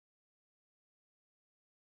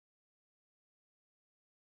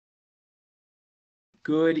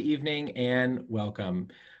Good evening and welcome.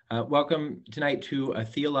 Welcome tonight to a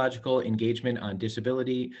theological engagement on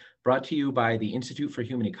disability brought to you by the Institute for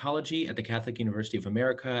Human Ecology at the Catholic University of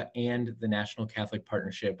America and the National Catholic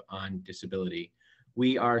Partnership on Disability.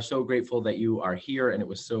 We are so grateful that you are here, and it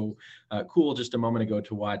was so cool just a moment ago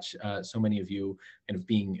to watch so many of you kind of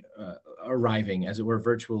being arriving, as it were,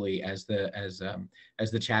 virtually as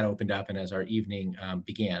the chat opened up and as our evening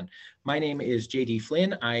began. My name is J.D.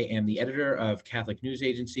 Flynn. I am the editor of Catholic News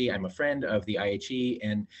Agency. I'm a friend of the IHE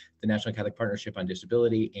and the National Catholic Partnership on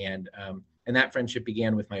Disability, and that friendship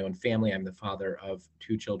began with my own family. I'm the father of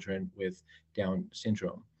 2 children with Down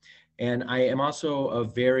syndrome. And I am also a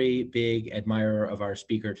very big admirer of our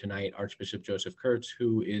speaker tonight, Archbishop Joseph Kurtz,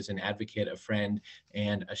 who is an advocate, a friend,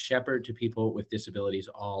 and a shepherd to people with disabilities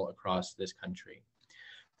all across this country.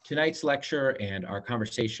 Tonight's lecture and our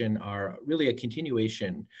conversation are really a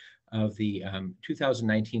continuation of the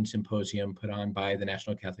 2019 symposium put on by the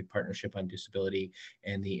National Catholic Partnership on Disability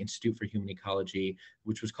and the Institute for Human Ecology,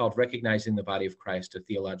 which was called Recognizing the Body of Christ, a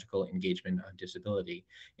Theological Engagement on Disability.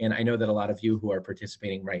 And I know that a lot of you who are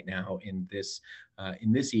participating right now in this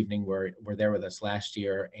evening were there with us last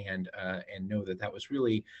year and know that that was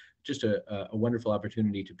really just a wonderful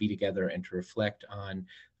opportunity to be together and to reflect on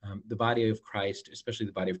the body of Christ, especially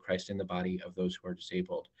the body of Christ in the body of those who are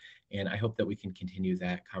disabled. And I hope that we can continue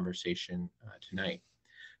that conversation tonight.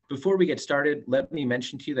 Before we get started, let me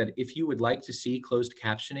mention to you that if you would like to see closed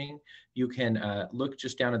captioning, you can look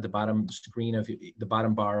just down at the bottom screen of the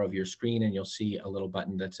bottom bar of your screen, and you'll see a little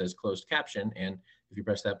button that says closed caption. And if you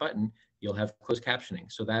press that button, you'll have closed captioning.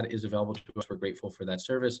 So that is available to us. We're grateful for that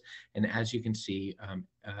service. And as you can see,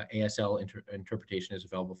 ASL interpretation is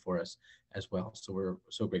available for us as well. So we're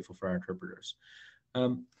so grateful for our interpreters.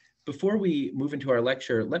 Before we move into our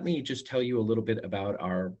lecture, let me just tell you a little bit about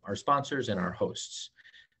our sponsors and our hosts.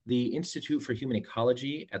 The Institute for Human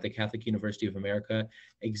Ecology at the Catholic University of America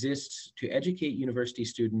exists to educate university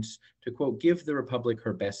students to, quote, give the Republic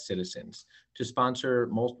her best citizens, to sponsor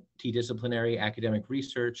multidisciplinary academic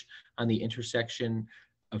research on the intersection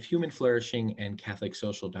of human flourishing and Catholic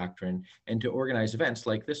social doctrine, and to organize events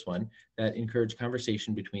like this one that encourage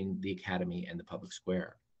conversation between the academy and the public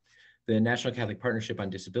square. The National Catholic Partnership on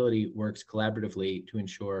Disability works collaboratively to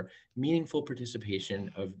ensure meaningful participation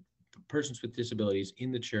of persons with disabilities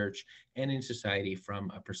in the church and in society from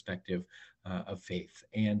a perspective of faith.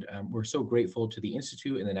 And we're so grateful to the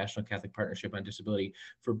Institute and the National Catholic Partnership on Disability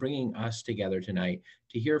for bringing us together tonight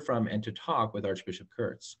to hear from and to talk with Archbishop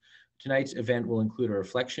Kurtz. Tonight's event will include a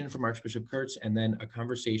reflection from Archbishop Kurtz and then a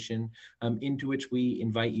conversation into which we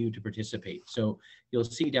invite you to participate. So you'll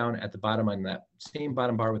see down at the bottom on that same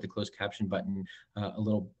bottom bar with the closed caption button, a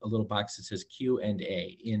little box that says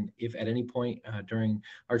Q&A. If at any point during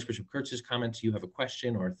Archbishop Kurtz's comments you have a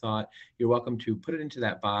question or a thought, you're welcome to put it into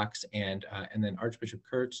that box, and then Archbishop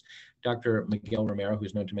Kurtz, Dr. Miguel Romero,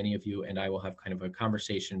 who's known to many of you, and I will have kind of a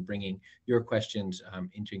conversation bringing your questions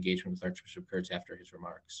into engagement with Archbishop Kurtz after his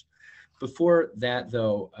remarks. Before that,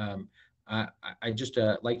 though, I just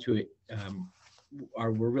like to,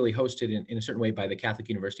 we're really hosted in a certain way by the Catholic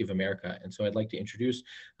University of America. And so I'd like to introduce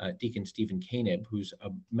Deacon Stephen Koenig, who's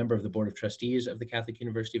a member of the Board of Trustees of the Catholic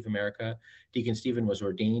University of America. Deacon Stephen was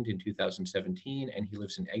ordained in 2017, and he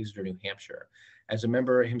lives in Exeter, New Hampshire. As a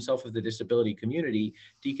member himself of the disability community,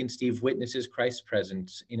 Deacon Steve witnesses Christ's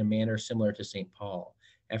presence in a manner similar to St. Paul.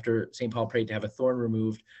 After St. Paul prayed to have a thorn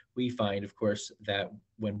removed, we find, of course, that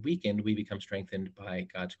when weakened, we become strengthened by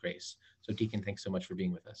God's grace. So Deacon, thanks so much for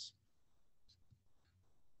being with us.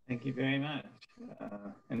 Thank you very much.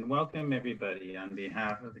 And welcome everybody on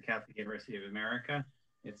behalf of the Catholic University of America.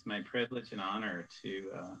 It's my privilege and honor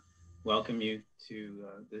to welcome you to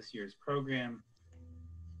this year's program.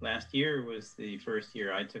 Last year was the first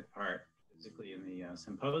year I took part physically in the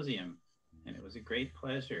symposium, and it was a great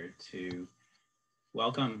pleasure to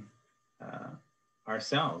welcome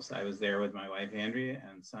ourselves. I was there with my wife, Andrea,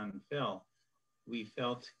 and son, Phil. We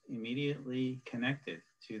felt immediately connected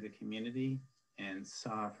to the community and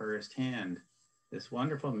saw firsthand this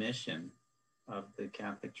wonderful mission of the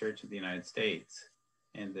Catholic Church of the United States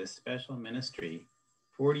and this special ministry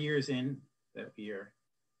 40 years in that we are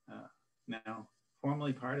now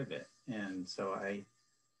formally part of it. And so I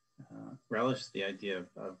relish the idea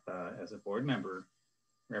of as a board member,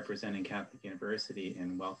 representing Catholic University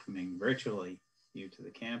and welcoming virtually you to the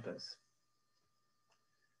campus.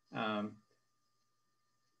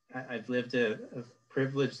 I've lived a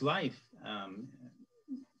privileged life,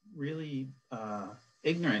 really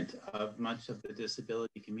ignorant of much of the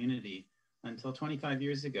disability community until 25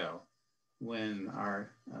 years ago, when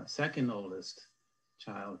our second oldest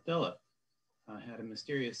child, Philip, had a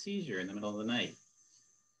mysterious seizure in the middle of the night.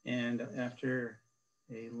 And after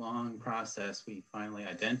a long process, we finally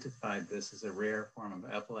identified this as a rare form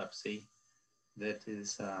of epilepsy that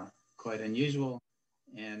is quite unusual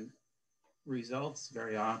and results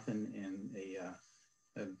very often in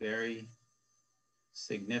a very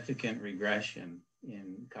significant regression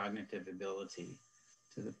in cognitive ability,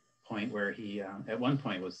 to the point where he, at one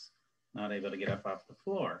point, was not able to get up off the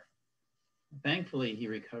floor. Thankfully, he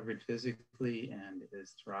recovered physically and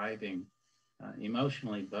is thriving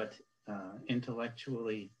emotionally, but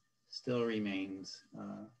intellectually still remains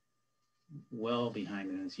well behind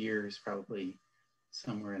in his years, probably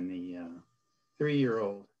somewhere in the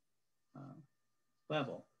 3-year-old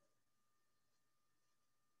level.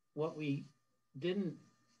 What we didn't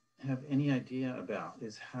have any idea about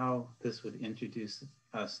is how this would introduce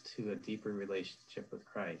us to a deeper relationship with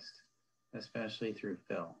Christ, especially through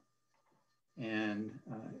Phil. And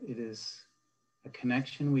it is a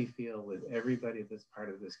connection we feel with everybody that's part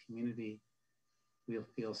of this community. We'll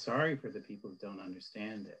feel sorry for the people who don't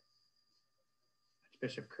understand it.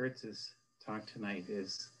 Archbishop Kurtz's talk tonight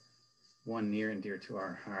is one near and dear to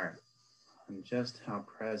our heart, on just how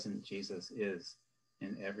present Jesus is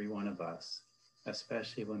in every one of us,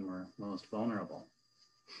 especially when we're most vulnerable.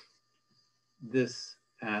 This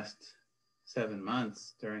past 7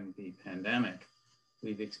 months during the pandemic,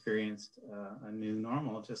 we've experienced a new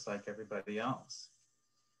normal, just like everybody else.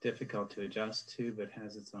 Difficult to adjust to, but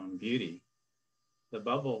has its own beauty. The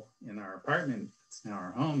bubble in our apartment, that's now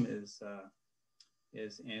our home,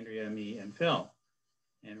 is Andrea, me, and Phil.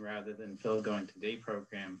 And rather than Phil going to day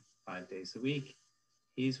program 5 days a week,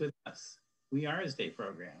 he's with us. We are his day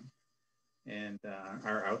program. And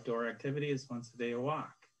our outdoor activity is once a day a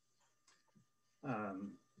walk.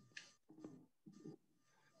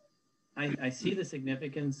 I see the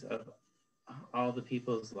significance of all the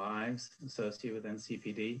people's lives associated with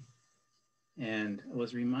NCPD, and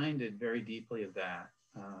was reminded very deeply of that.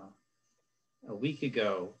 A week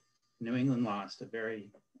ago, New England lost a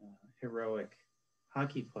very heroic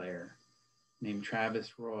hockey player named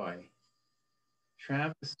Travis Roy.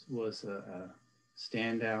 Travis was a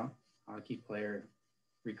standout hockey player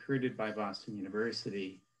recruited by Boston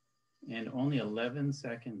University, and only 11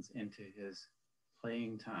 seconds into his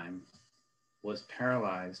playing time was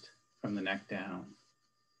paralyzed from the neck down.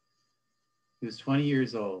 He was 20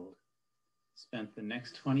 years old, spent the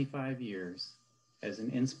next 25 years as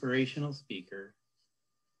an inspirational speaker,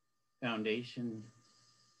 foundation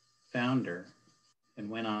founder, and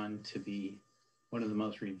went on to be one of the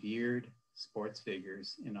most revered sports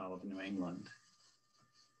figures in all of New England.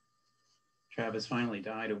 Travis finally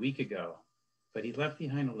died a week ago, but he left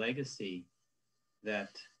behind a legacy that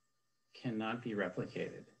cannot be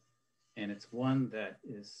replicated. And it's one that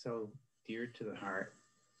is so dear to the heart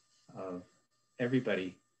of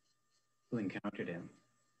everybody who encountered him.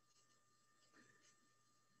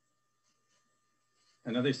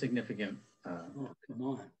 Another significant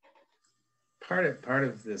part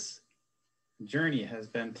of this journey has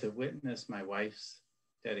been to witness my wife's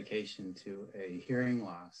dedication to a hearing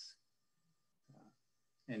loss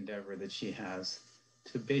endeavor that she has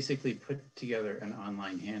to basically put together an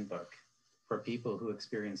online handbook for people who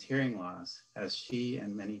experience hearing loss, as she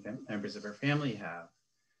and many members of her family have,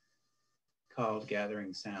 called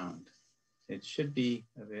Gathering Sound. It should be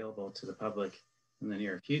available to the public in the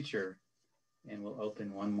near future and will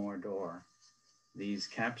open one more door. These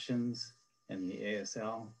captions and the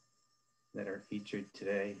ASL that are featured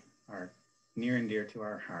today are near and dear to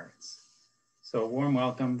our hearts. So a warm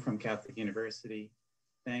welcome from Catholic University.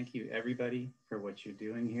 Thank you, everybody, for what you're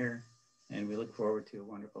doing here, and we look forward to a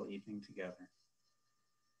wonderful evening together.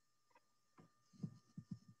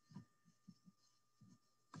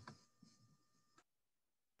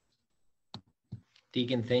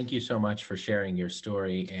 Deacon, thank you so much for sharing your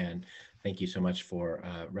story, and thank you so much for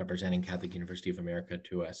representing Catholic University of America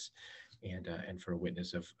to us, and for a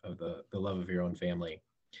witness of the love of your own family.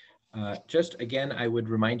 Just again, I would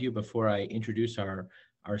remind you before I introduce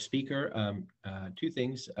our speaker, two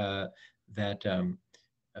things that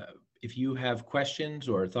if you have questions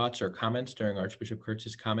or thoughts or comments during Archbishop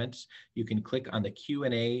Kurtz's comments, you can click on the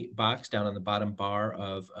Q&A box down on the bottom bar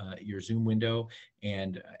of your Zoom window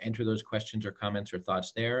and enter those questions or comments or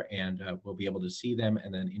thoughts there, and we'll be able to see them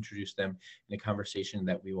and then introduce them in a conversation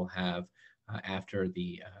that we will have after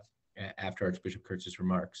Archbishop Kurtz's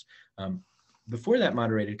remarks. Before that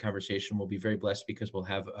moderated conversation, we'll be very blessed because we'll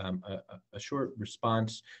have a short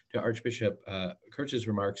response to Archbishop Kurtz's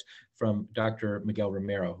remarks from Dr. Miguel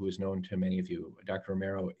Romero, who is known to many of you. Dr.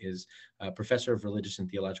 Romero is a professor of religious and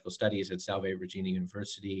theological studies at Salve Regina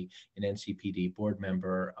University, an NCPD board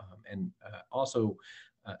member, and also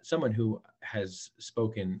someone who has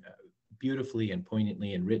spoken beautifully and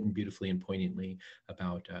poignantly and written beautifully and poignantly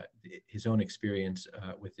about his own experience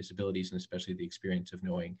with disabilities, and especially the experience of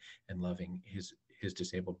knowing and loving his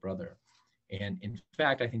disabled brother. And in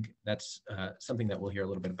fact, I think that's something that we'll hear a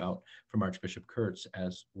little bit about from Archbishop Kurtz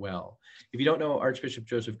as well. If you don't know Archbishop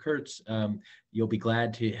Joseph Kurtz, you'll be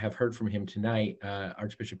glad to have heard from him tonight.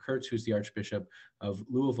 Archbishop Kurtz, who's the Archbishop of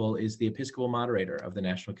Louisville, is the Episcopal Moderator of the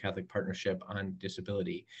National Catholic Partnership on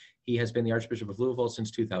Disability. He has been the Archbishop of Louisville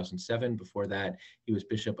since 2007. Before that, he was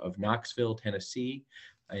Bishop of Knoxville, Tennessee.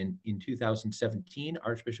 And in 2017,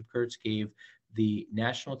 Archbishop Kurtz gave the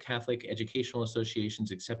National Catholic Educational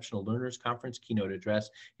Association's Exceptional Learners Conference keynote address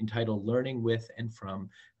entitled Learning with and from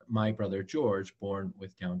My Brother George, Born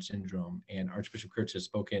with Down Syndrome. And Archbishop Kurtz has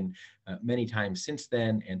spoken many times since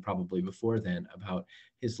then, and probably before then, about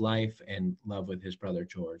his life and love with his brother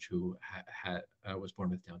George, who was born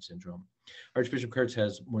with Down syndrome. Archbishop Kurtz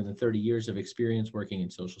has more than 30 years of experience working in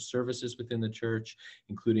social services within the church,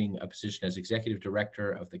 including a position as executive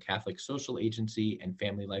director of the Catholic Social Agency and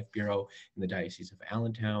Family Life Bureau in the Diocese of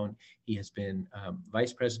Allentown. He has been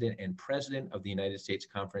vice president and president of the United States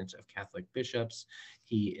Conference of Catholic Bishops.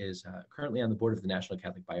 He is currently on the board of the National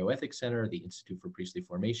Catholic Bioethics Center, the Institute for Priestly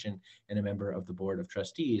Formation, and a member of the board of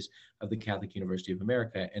trustees of the Catholic University of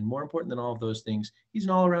America. And more important than all of those things, he's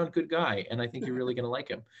an all-around good guy, and I think you're really going to like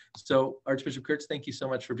him. So Archbishop Kurtz, thank you so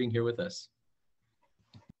much for being here with us.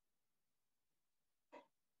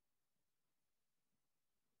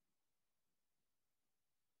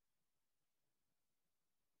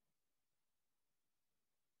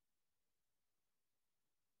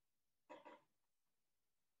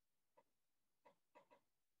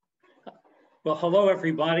 Well, hello,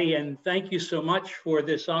 everybody, and thank you so much for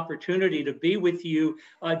this opportunity to be with you.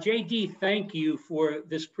 JD, thank you for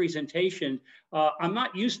this presentation. I'm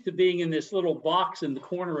not used to being in this little box in the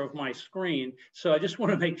corner of my screen, so I just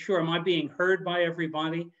want to make sure, am I being heard by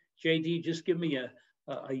everybody? JD, just give me a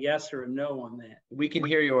yes or a no on that. We can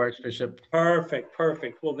hear you, Archbishop. Perfect,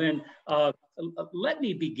 perfect. Well, then let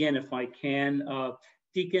me begin if I can.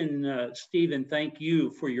 Deacon Stephen, thank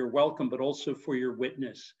you for your welcome, but also for your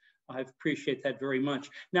witness. I appreciate that very much.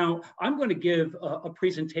 Now, I'm going to give a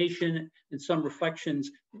presentation and some reflections,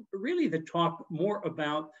 really to talk more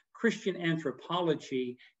about Christian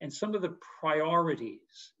anthropology and some of the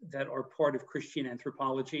priorities that are part of Christian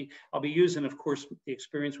anthropology. I'll be using, of course, the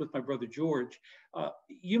experience with my brother George.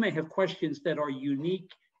 You may have questions that are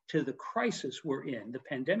unique to the crisis we're in, the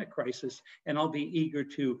pandemic crisis, and I'll be eager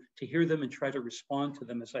to hear them and try to respond to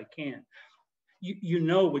them as I can. You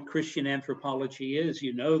know what Christian anthropology is.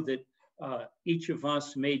 You know that each of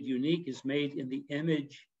us made unique is made in the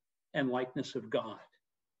image and likeness of God.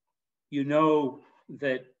 You know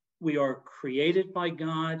that we are created by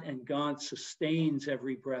God and God sustains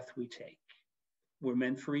every breath we take. We're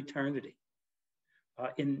meant for eternity.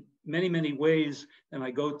 In many, many ways, and I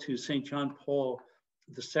go to St. John Paul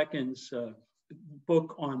II's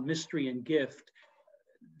book on mystery and gift,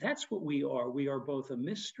 that's what we are. We are both a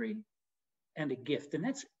mystery and a gift, and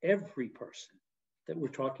that's every person that we're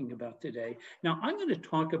talking about today. Now, I'm going to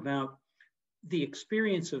talk about the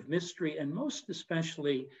experience of mystery, and most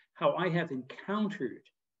especially how I have encountered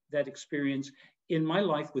that experience in my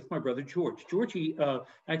life with my brother George. Georgie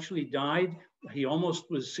actually died. He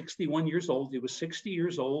almost was 61 years old. He was 60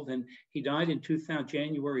 years old, and he died in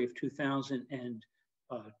January of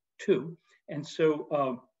 2002. And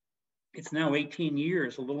so it's now 18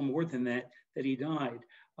 years, a little more than that he died.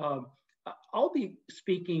 I'll be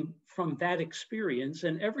speaking from that experience,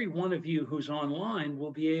 and every one of you who's online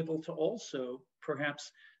will be able to also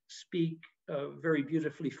perhaps speak very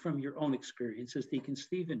beautifully from your own experience, as Deacon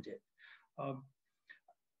Stephen did.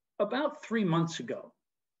 About 3 months ago,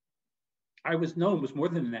 it was more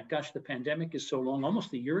than that. Gosh, the pandemic is so long,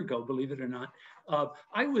 almost a year ago, believe it or not.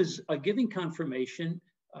 I was giving confirmation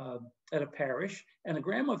at a parish, and a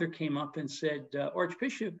grandmother came up and said,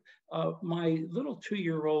 Archbishop, my little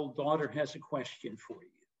 2-year-old daughter has a question for you.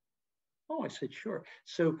 Oh, I said, sure.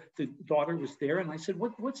 So the daughter was there, and I said,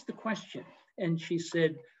 what's the question? And she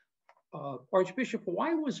said, Archbishop,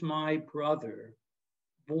 why was my brother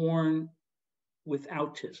born with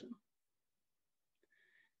autism?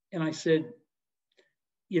 And I said,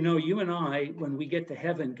 you know, you and I, when we get to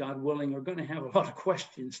heaven, God willing, are going to have a lot of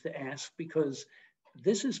questions to ask, because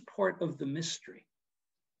this is part of the mystery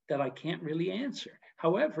that I can't really answer.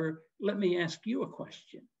 However, let me ask you a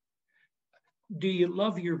question. Do you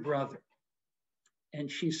love your brother? And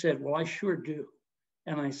she said, well, I sure do.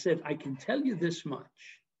 And I said, I can tell you this much.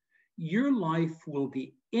 Your life will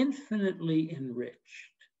be infinitely enriched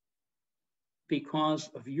because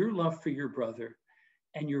of your love for your brother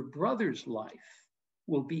and your brother's life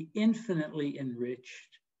will be infinitely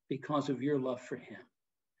enriched because of your love for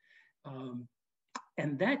him.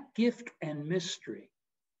 And that gift and mystery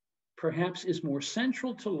perhaps is more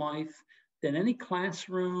central to life than any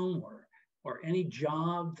classroom or any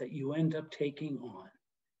job that you end up taking on.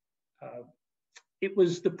 It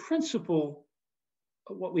was the principle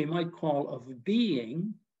of what we might call of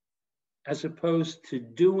being as opposed to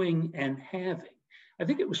doing and having. I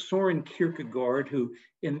think it was Søren Kierkegaard who,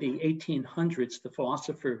 in the 1800s, the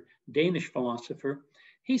philosopher, Danish philosopher,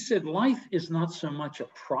 he said, life is not so much a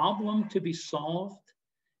problem to be solved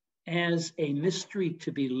as a mystery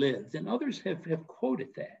to be lived. And others have quoted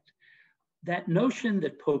that. That notion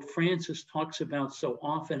that Pope Francis talks about so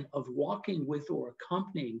often of walking with or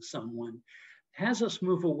accompanying someone has us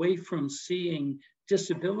move away from seeing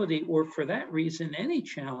disability, or for that reason, any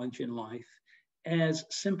challenge in life, as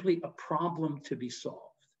simply a problem to be solved.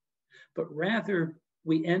 But rather,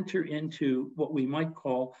 we enter into what we might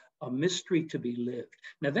call a mystery to be lived.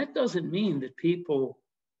 Now, that doesn't mean that people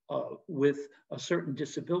with a certain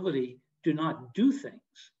disability do not do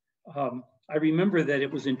things. I remember that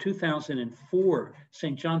it was in 2004,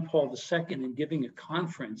 St. John Paul II, in giving a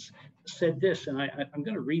conference, said this, and I'm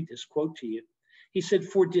going to read this quote to you. He said,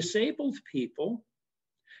 "For disabled people,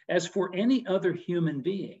 as for any other human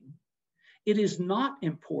being, it is not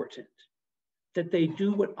important that they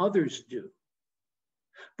do what others do,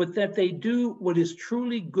 but that they do what is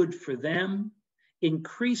truly good for them,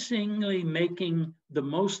 increasingly making the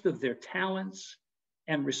most of their talents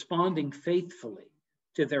and responding faithfully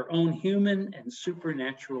to their own human and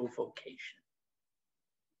supernatural vocation."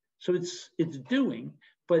 So it's doing,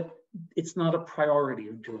 but it's not a priority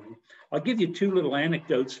of doing. I'll give you two little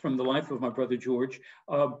anecdotes from the life of my brother George.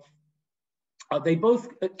 They both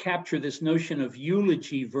capture this notion of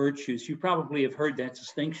eulogy virtues. You probably have heard that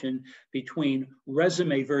distinction between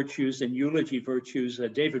resume virtues and eulogy virtues.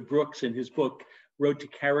 David Brooks, in his book, Road to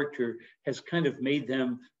Character, has kind of made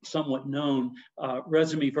them somewhat known.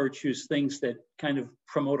 Resume virtues, things that kind of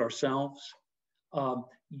promote ourselves.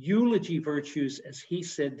 Eulogy virtues, as he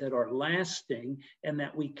said, that are lasting and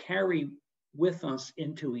that we carry with us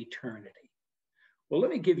into eternity. Well,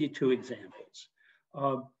 let me give you two examples.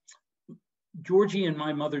 Georgie and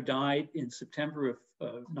my mother died in September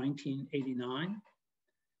of 1989.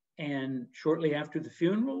 And shortly after the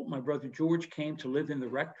funeral, my brother George came to live in the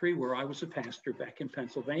rectory where I was a pastor back in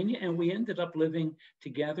Pennsylvania. And we ended up living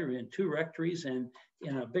together in two rectories and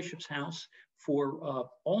in a bishop's house for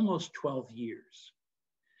almost 12 years.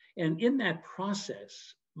 And in that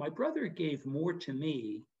process, my brother gave more to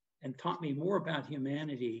me and taught me more about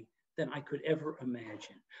humanity than I could ever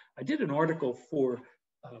imagine. I did an article for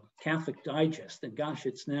Catholic Digest, and gosh,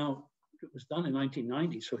 it was done in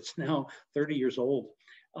 1990, so it's now 30 years old.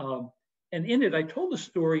 And in it, I told a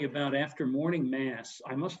story about after morning mass,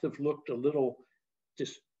 I must have looked a little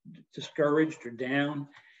discouraged or down.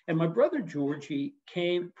 And my brother Georgie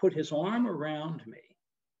came, put his arm around me,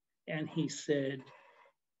 and he said,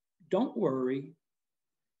 "Don't worry,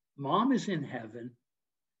 Mom is in heaven,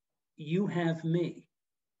 you have me."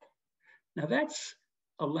 Now that's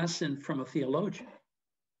a lesson from a theologian.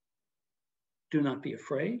 Do not be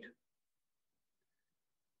afraid.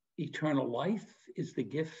 Eternal life is the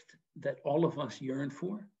gift that all of us yearn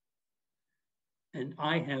for. And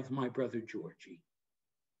I have my brother Georgie.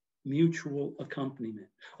 Mutual accompaniment.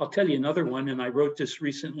 I'll tell you another one, and I wrote this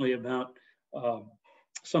recently about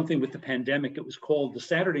something with the pandemic. It was called The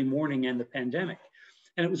Saturday Morning and the Pandemic.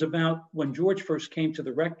 And it was about when George first came to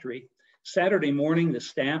the rectory. Saturday morning, the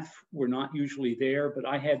staff were not usually there, but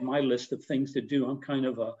I had my list of things to do. I'm kind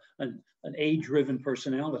of an age-driven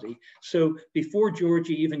personality. So before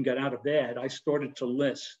Georgie even got out of bed, I started to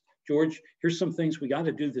list, "George, here's some things we got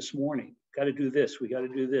to do this morning. Got to do this, we got to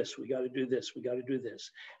do this, we got to do this, we got to do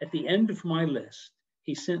this." At the end of my list,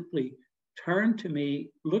 he simply turned to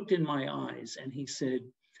me, looked in my eyes, and he said,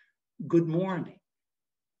 "Good morning,"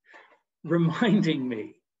 reminding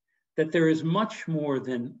me that there is much more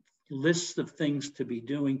than lists of things to be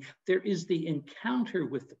doing. There is the encounter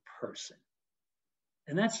with the person.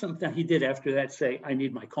 And that's something he did after that say, "I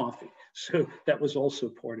need my coffee." So that was also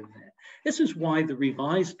part of that. This is why the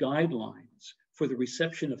revised guidelines for the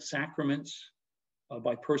reception of sacraments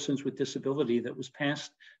by persons with disability that was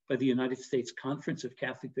passed by the United States Conference of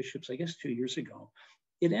Catholic Bishops, I guess 2 years ago,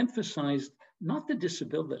 it emphasized not the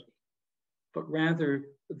disability, but rather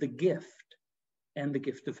the gift and the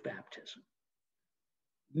gift of baptism.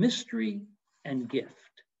 Mystery and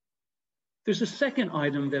gift. There's a second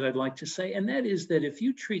item that I'd like to say, and that is that if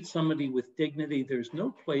you treat somebody with dignity, there's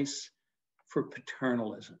no place for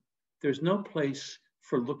paternalism. There's no place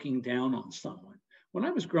for looking down on someone. When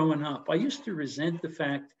I was growing up, I used to resent the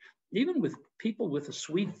fact, even with people with a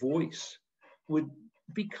sweet voice, would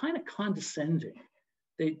be kind of condescending.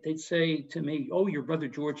 They'd say to me, "Oh, your brother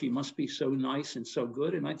Georgie must be so nice and so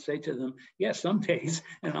good." And I'd say to them, "Yeah, some days,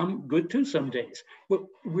 and I'm good too some days." But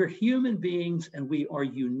we're human beings and we are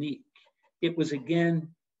unique. It was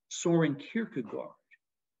again Soren Kierkegaard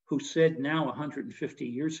who said now 150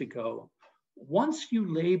 years ago, "Once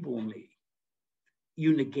you label me,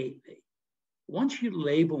 you negate me. Once you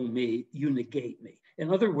label me, you negate me."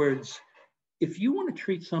 In other words, if you want to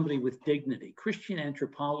treat somebody with dignity, Christian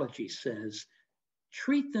anthropology says,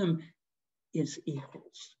 treat them as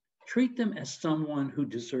equals. Treat them as someone who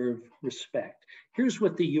deserves respect. Here's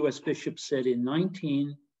what the US Bishop said in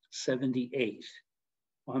 1978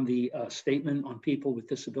 on the Statement on People with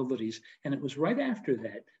Disabilities. And it was right after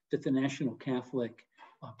that that the National Catholic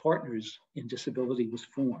Partners in Disability was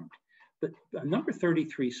formed. But number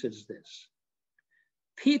 33 says this: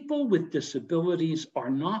 people with disabilities are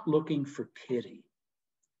not looking for pity.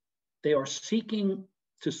 They are seeking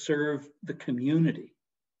to serve the community,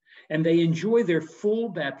 and they enjoy their full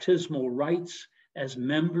baptismal rights as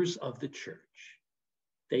members of the church.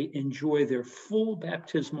 They enjoy their full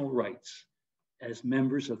baptismal rights as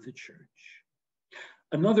members of the church.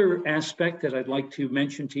 Another aspect that I'd like to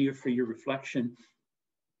mention to you for your reflection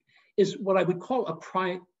is what I would call a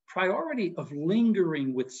priority of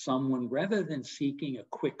lingering with someone rather than seeking a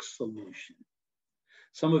quick solution.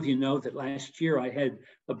 Some of you know that last year I had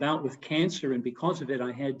a bout with cancer, and because of it,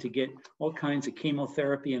 I had to get all kinds of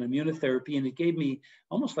chemotherapy and immunotherapy, and it gave me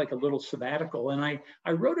almost like a little sabbatical. And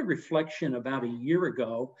I wrote a reflection about a year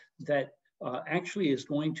ago that actually is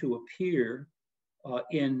going to appear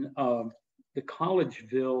in the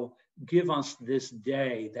Collegeville Give Us This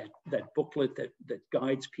Day, that booklet that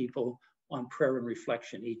guides people on prayer and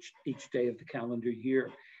reflection each day of the calendar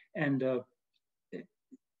year. And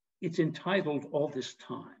it's entitled All This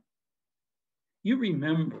Time. You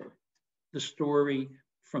remember the story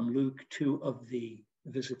from Luke 2 of the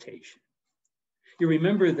visitation. You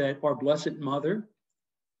remember that our Blessed Mother,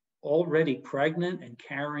 already pregnant and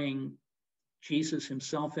carrying Jesus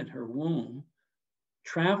himself in her womb,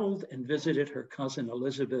 traveled and visited her cousin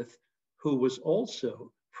Elizabeth, who was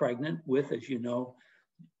also pregnant with, as you know,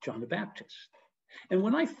 John the Baptist. And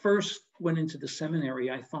when I first went into the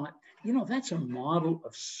seminary, I thought, you know, that's a model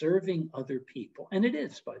of serving other people. And it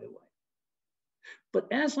is, by the way.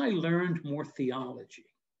 But as I learned more theology,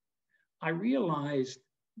 I realized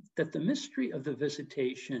that the mystery of the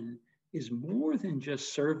visitation is more than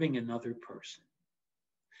just serving another person.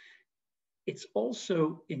 It's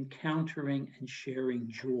also encountering and sharing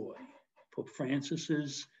joy. Pope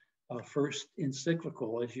Francis's first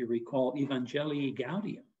encyclical, as you recall, Evangelii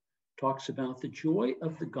Gaudium, talks about the joy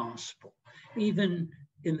of the gospel. Even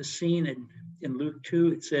in the scene in Luke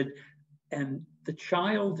 2, it said, and the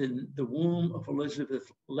child in the womb of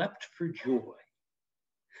Elizabeth leapt for joy.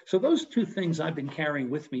 So those two things I've been carrying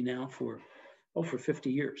with me now for 50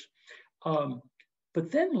 years. But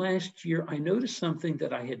then last year, I noticed something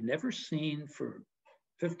that I had never seen for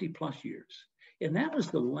 50 plus years. And that was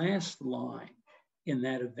the last line in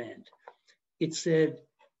that event. It said,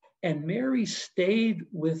 and Mary stayed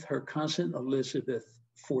with her cousin Elizabeth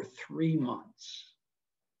for 3 months.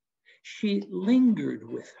 She lingered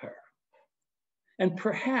with her. And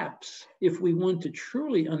perhaps if we want to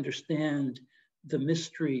truly understand the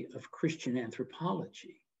mystery of Christian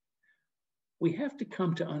anthropology, we have to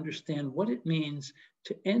come to understand what it means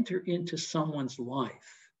to enter into someone's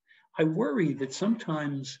life. I worry that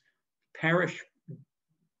sometimes parish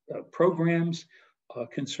programs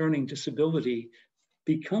concerning disability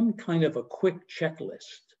become kind of a quick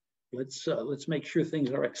checklist. Let's make sure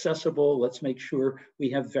things are accessible. Let's make sure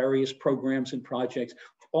we have various programs and projects,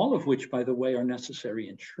 all of which, by the way, are necessary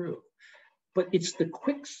and true. But it's the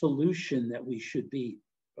quick solution that we should be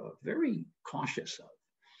very cautious of.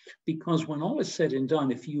 Because when all is said and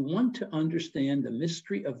done, if you want to understand the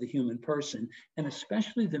mystery of the human person, and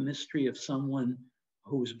especially the mystery of someone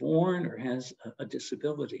who is born or has a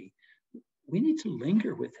disability, we need to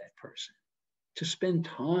linger with that person, to spend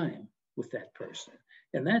time with that person.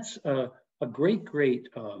 And that's a great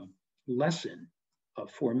lesson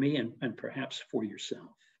for me and perhaps for yourself.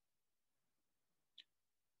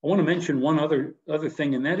 I want to mention one other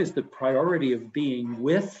thing, and that is the priority of being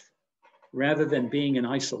with rather than being in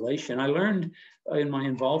isolation. I learned in my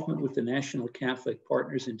involvement with the National Catholic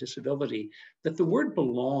Partners in Disability that the word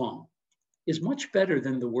belong is much better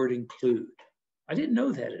than the word include. I didn't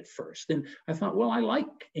know that at first. And I thought, well, I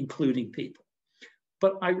like including people.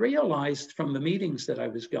 But I realized from the meetings that I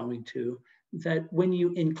was going to that when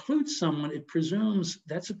you include someone, it presumes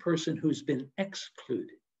that's a person who's been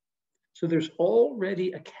excluded. So there's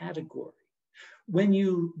already a category. When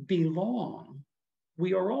you belong,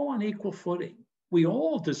 we are all on equal footing. We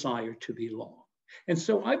all desire to belong. And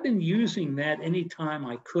so I've been using that anytime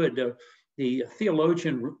I could. The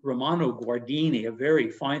theologian Romano Guardini, a very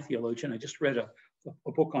fine theologian, I just read a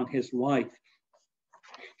book on his life.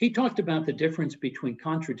 He talked about the difference between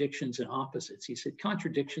contradictions and opposites. He said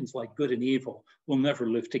contradictions like good and evil will never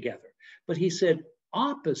live together. But he said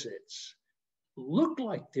opposites look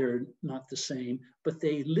like they're not the same, but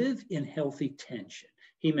they live in healthy tension.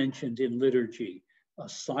 He mentioned in liturgy, a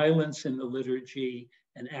silence in the liturgy,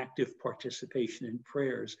 an active participation in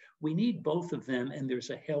prayers. We need both of them, and there's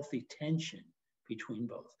a healthy tension between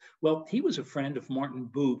both. Well, he was a friend of Martin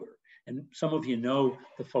Buber, and some of you know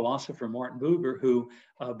the philosopher Martin Buber, who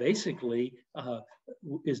basically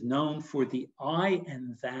is known for the I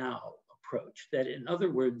and thou approach. That, in other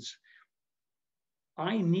words,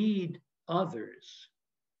 I need others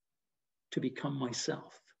to become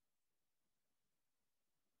myself.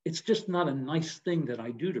 It's just not a nice thing that I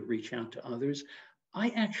do to reach out to others. I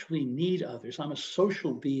actually need others. I'm a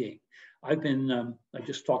social being. I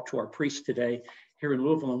just talked to our priest today here in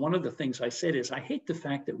Louisville, and one of the things I said is, I hate the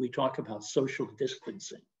fact that we talk about social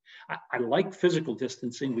distancing. I like physical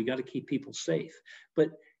distancing. We got to keep people safe,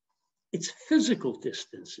 but it's physical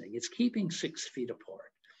distancing. It's keeping 6 feet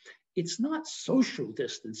apart. It's not social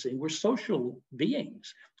distancing. We're social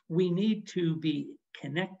beings. We need to be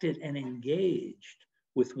connected and engaged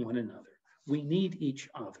with one another. We need each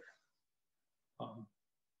other.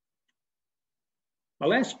 My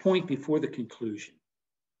last point before the conclusion.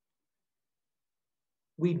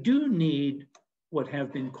 We do need what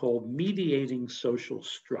have been called mediating social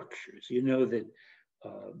structures. You know that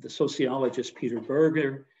the sociologist Peter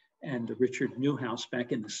Berger and Richard Newhouse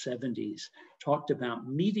back in the 70s talked about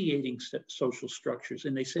mediating social structures,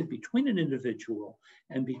 and they said between an individual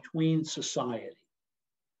and between society,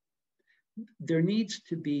 there needs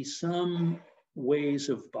to be some ways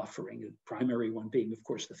of buffering, the primary one being, of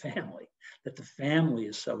course, the family, that the family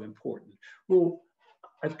is so important. Well,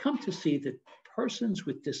 I've come to see that persons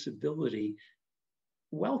with disability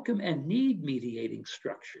welcome and need mediating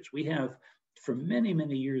structures. We have, for many,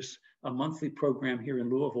 many years, a monthly program here in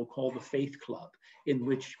Louisville called the Faith Club, in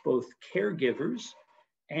which both caregivers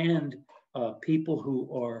and people who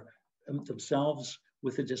are themselves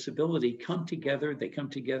with a disability come together. They come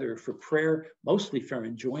together for prayer, mostly for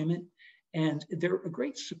enjoyment, and they're a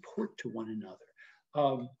great support to one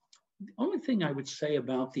another. The only thing I would say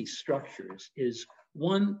about these structures is,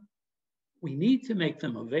 one, we need to make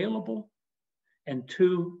them available, and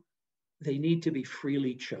two, they need to be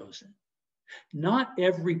freely chosen. Not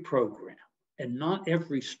every program and not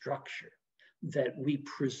every structure that we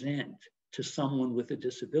present to someone with a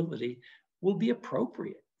disability will be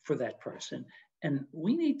appropriate for that person. And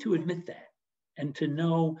we need to admit that, and to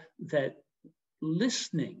know that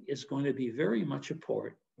listening is going to be very much a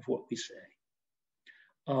part of what we say.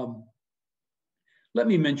 Let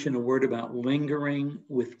me mention a word about lingering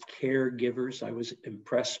with caregivers. I was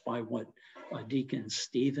impressed by what Deacon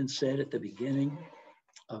Stephen said at the beginning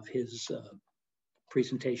of his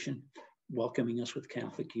presentation, welcoming us with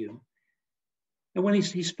Catholic U. And when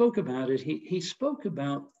he spoke about it, he spoke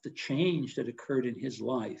about the change that occurred in his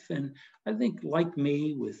life. And I think, like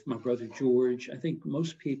me with my brother George, I think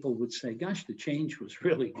most people would say, gosh, the change was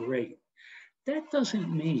really great. That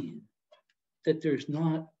doesn't mean that there's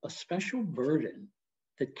not a special burden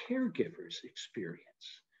that caregivers experience.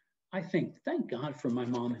 I think, thank God for my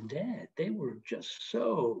mom and dad. They were just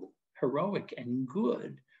so heroic and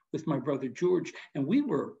good with my brother George. And we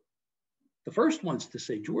were the first ones to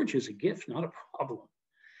say, George is a gift, not a problem.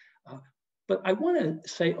 But I want to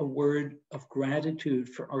say a word of gratitude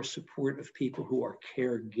for our support of people who are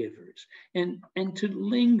caregivers, and to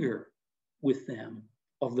linger with them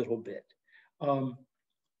a little bit.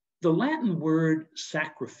 The Latin word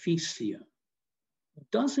sacrificium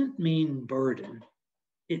doesn't mean burden.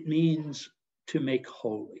 It means to make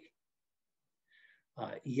holy.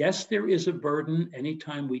 Yes, there is a burden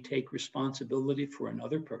anytime we take responsibility for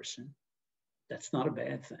another person. That's not a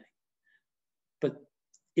bad thing. But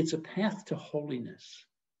it's a path to holiness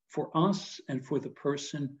for us and for the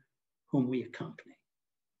person whom we accompany.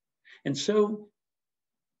 And so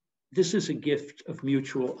this is a gift of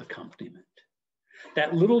mutual accompaniment.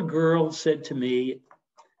 That little girl said to me,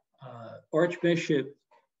 Archbishop,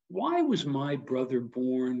 why was my brother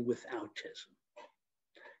born with autism?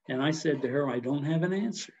 And I said to her, I don't have an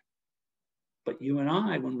answer. But you and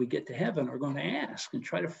I, when we get to heaven, are going to ask and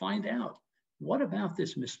try to find out, what about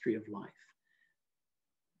this mystery of life?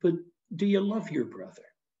 But do you love your brother?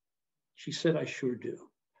 She said, I sure do.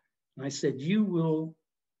 And I said, you will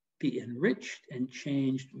be enriched and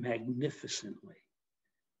changed magnificently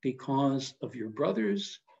because of your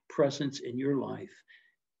brother's presence in your life,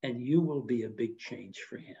 and you will be a big change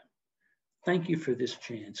for him. Thank you for this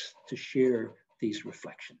chance to share these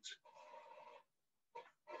reflections.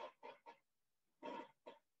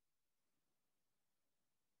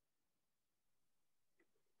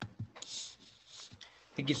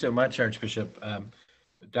 Thank you so much, Archbishop.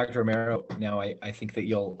 Dr. Romero, now I think that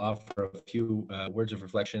you'll offer a few words of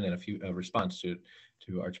reflection and a few response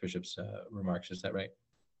to Archbishop's remarks. Is that right?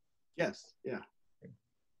 Yes, yeah.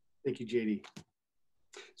 Thank you, JD.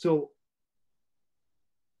 So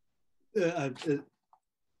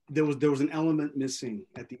there was an element missing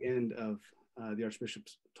at the end of the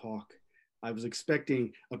Archbishop's talk. I was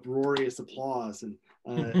expecting uproarious applause, and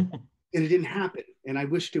it didn't happen. And I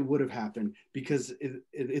wished it would have happened, because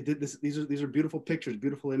these are beautiful pictures,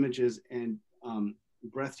 beautiful images, and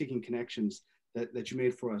breathtaking connections that you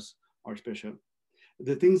made for us, Archbishop.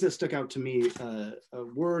 The things that stuck out to me,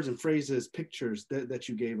 words and phrases, pictures that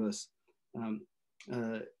you gave us,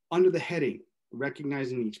 under the heading,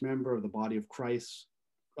 recognizing each member of the body of Christ,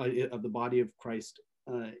 in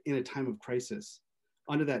a time of crisis.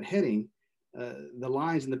 Under that heading, the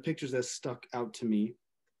lines and the pictures that stuck out to me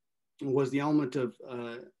was the element of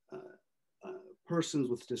persons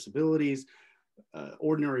with disabilities,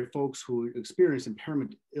 ordinary folks who experience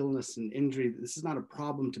impairment, illness, and injury. This is not a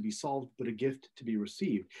problem to be solved, but a gift to be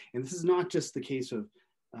received. And this is not just the case of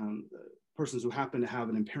persons who happen to have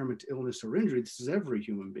an impairment, illness, or injury. This is every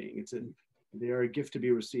human being. They are a gift to be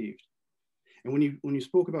received. And when you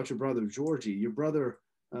spoke about your brother, Georgie, your brother,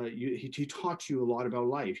 he taught you a lot about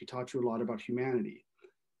life. He taught you a lot about humanity.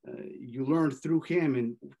 You learned through him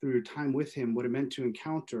and through your time with him what it meant to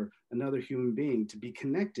encounter another human being, to be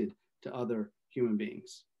connected to other human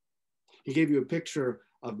beings. He gave you a picture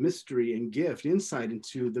of mystery and gift, insight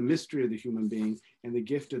into the mystery of the human being and the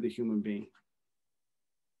gift of the human being.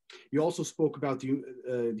 You also spoke about the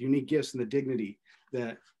unique gifts and the dignity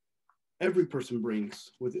that every person brings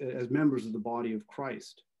as members of the body of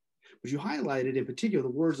Christ. But you highlighted in particular the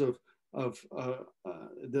words of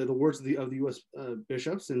the words of the U.S.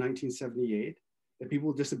 bishops in 1978, that people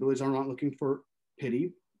with disabilities are not looking for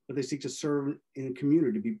pity, but they seek to serve in a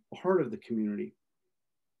community, to be part of the community.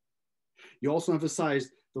 You also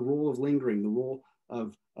emphasized the role of lingering, the role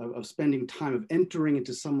of spending time, of entering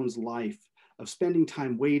into someone's life, of spending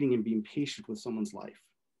time waiting and being patient with someone's life.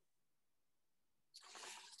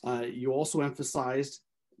 You also emphasized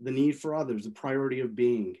the need for others, the priority of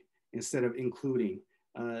being instead of including,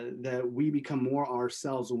 that we become more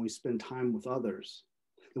ourselves when we spend time with others,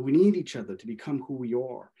 that we need each other to become who we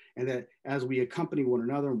are, and that as we accompany one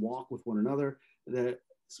another and walk with one another, that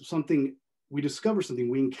we discover something,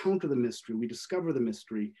 we encounter the mystery, we discover the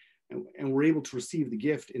mystery, and we're able to receive the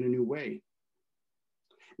gift in a new way.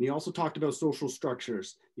 And he also talked about social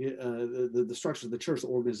structures, the structures of the church, the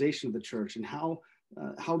organization of the church, and how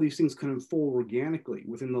these things can unfold organically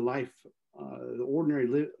within the life, the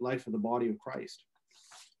ordinary life of the body of Christ.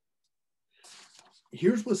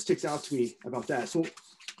 Here's what sticks out to me about that. So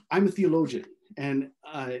I'm a theologian, and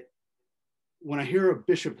when I hear a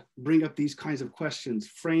bishop bring up these kinds of questions,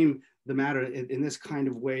 frame the matter in this kind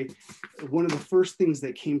of way, one of the first things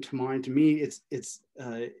that came to mind to me, it's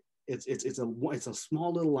a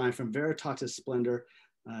small little line from Veritatis Splendor.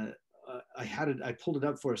 I pulled it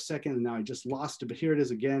up for a second and now I just lost it, but here it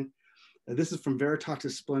is again. This is from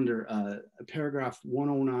Veritatis Splendor, paragraph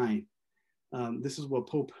 109. This is what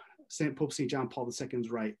Pope St. John Paul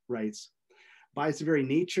II writes. By its very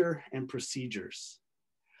nature and procedures,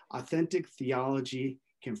 authentic theology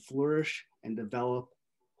can flourish and develop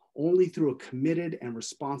only through a committed and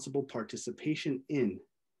responsible participation in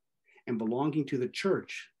and belonging to the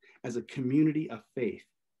church as a community of faith.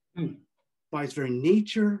 By its very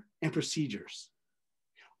nature and procedures,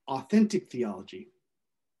 authentic theology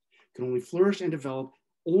can only flourish and develop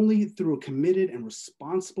only through a committed and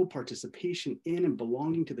responsible participation in and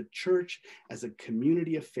belonging to the church as a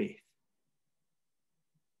community of faith.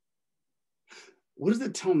 What does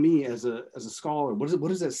that tell me as a scholar? What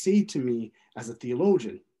does that say to me as a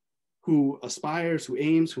theologian who aspires, who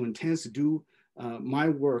aims, who intends to do my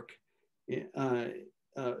work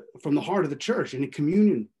from the heart of the church and in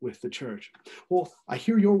communion with the church? Well, I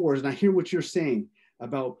hear your words and I hear what you're saying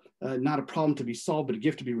about not a problem to be solved, but a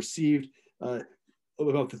gift to be received,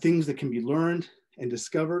 about the things that can be learned and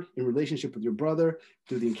discovered in relationship with your brother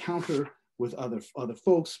through the encounter with other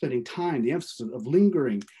folks, spending time, the emphasis of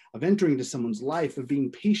lingering, of entering into someone's life, of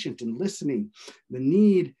being patient and listening, the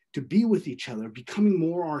need to be with each other, becoming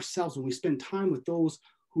more ourselves when we spend time with those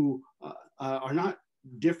who are not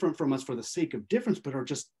different from us for the sake of difference, but are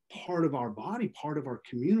just part of our body, part of our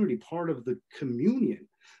community, part of the communion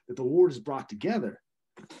that the Lord has brought together.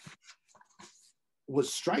 What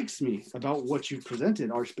strikes me about what you've presented,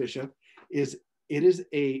 Archbishop, is it is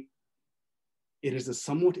a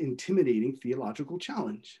somewhat intimidating theological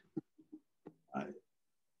challenge.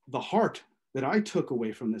 The heart that I took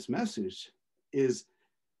away from this message is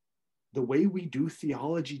the way we do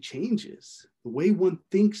theology changes. The way one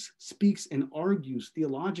thinks, speaks, and argues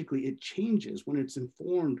theologically, it changes when it's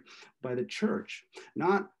informed by the church.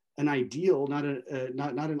 Not an ideal, not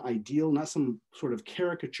some sort of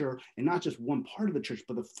caricature, and not just one part of the church,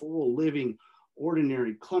 but the full, living,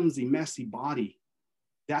 ordinary, clumsy, messy body.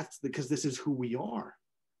 That's because this is who we are.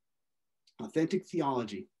 Authentic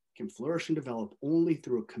theology can flourish and develop only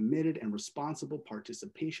through a committed and responsible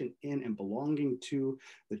participation in and belonging to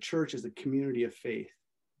the church as a community of faith.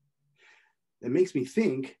 It makes me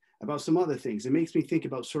think about some other things. It makes me think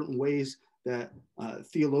about certain ways that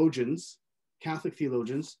theologians, Catholic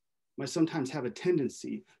theologians, might sometimes have a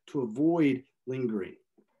tendency to avoid lingering,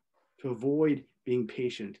 to avoid being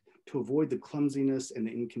patient, to avoid the clumsiness and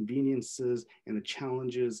the inconveniences and the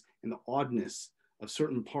challenges and the oddness of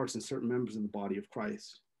certain parts and certain members of the body of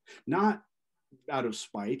Christ. Not out of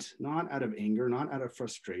spite, not out of anger, not out of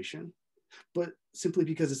frustration, but simply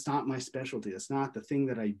because it's not my specialty. It's not the thing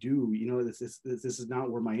that I do. You know, this is not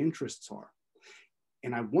where my interests are.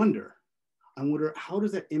 And I wonder how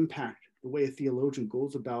does that impact the way a theologian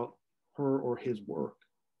goes about her or his work?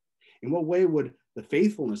 In what way would the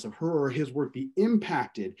faithfulness of her or his work be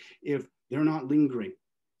impacted if they're not lingering,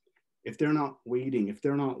 if they're not waiting, if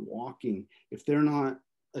they're not walking, if they're not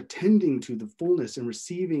attending to the fullness and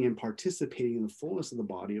receiving and participating in the fullness of the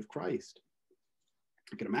body of Christ?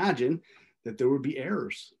 I can imagine that there would be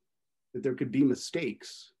errors, that there could be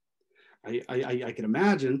mistakes. I can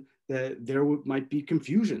imagine that there might be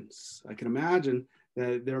confusions. I can imagine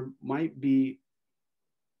that there might be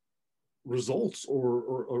results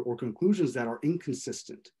or conclusions that are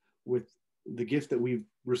inconsistent with the gift that we've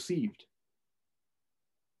received.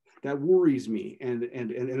 That worries me, and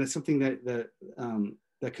it's something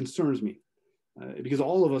that concerns me, because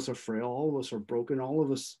all of us are frail, all of us are broken, all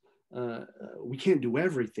of us, we can't do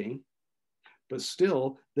everything, but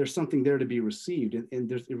still there's something there to be received,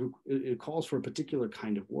 and it calls for a particular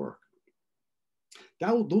kind of work.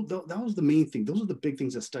 That was the main thing. Those are the big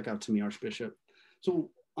things that stuck out to me, Archbishop.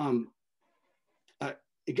 So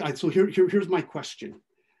so here's my question.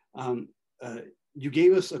 You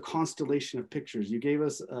gave us a constellation of pictures. You gave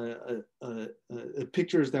us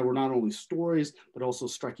pictures that were not only stories, but also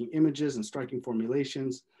striking images and striking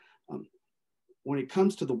formulations. When it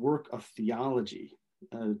comes to the work of theology,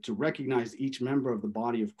 to recognize each member of the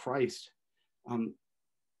body of Christ,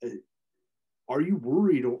 are you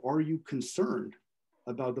worried or are you concerned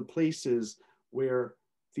about the places where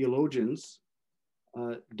theologians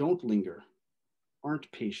don't linger,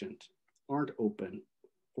 aren't patient, aren't open,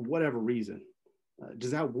 for whatever reason?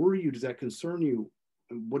 Does that worry you? Does that concern you?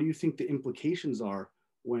 What do you think the implications are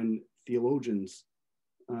when theologians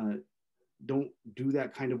don't do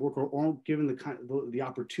that kind of work, or aren't given the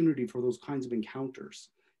opportunity for those kinds of encounters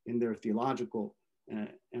in their theological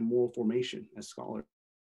and moral formation as scholars?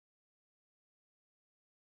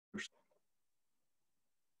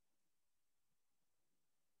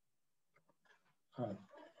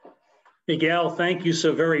 Miguel, thank you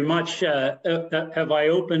so very much. Have I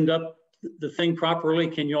opened up the thing properly?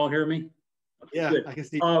 Can you all hear me? Yeah, good. I can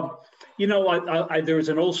see. You know, there was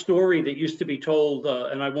an old story that used to be told,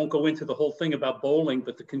 and I won't go into the whole thing about bowling,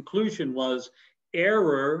 but the conclusion was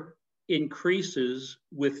error increases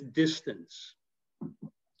with distance.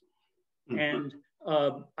 Mm-hmm. And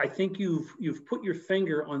I think you've put your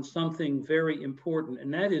finger on something very important,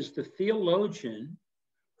 and that is the theologian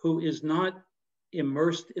who is not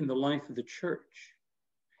immersed in the life of the church.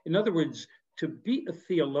 In other words, to be a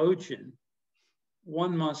theologian,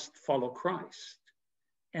 one must follow Christ,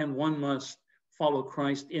 and one must follow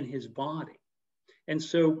Christ in his body. And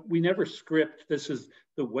so we never script, this is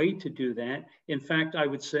the way to do that. In fact, I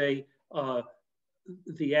would say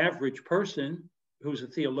the average person who's a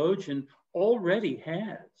theologian already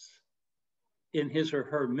has in his or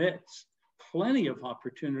her midst plenty of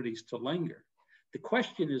opportunities to linger. The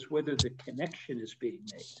question is whether the connection is being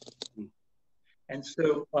made. And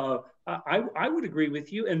so I would agree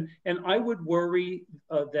with you, and I would worry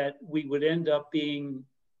that we would end up being,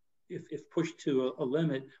 if pushed to a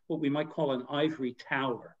limit, what we might call an ivory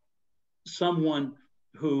tower, someone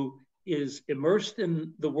who is immersed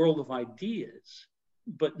in the world of ideas,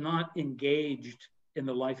 but not engaged in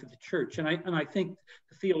the life of the church. And I think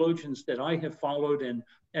the theologians that I have followed and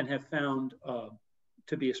have found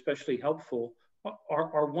to be especially helpful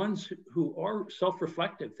are ones who are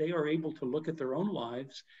self-reflective. They are able to look at their own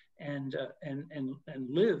lives and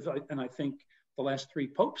live. And I think the last three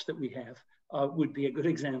popes that we have would be a good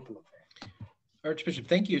example of that. Archbishop,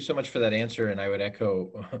 thank you so much for that answer, and I would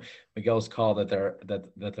echo Miguel's call that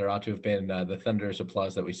there ought to have been the thunderous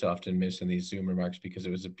applause that we so often miss in these Zoom remarks, because it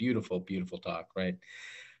was a beautiful, beautiful talk, right?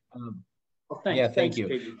 Well, thanks. Yeah, thank you.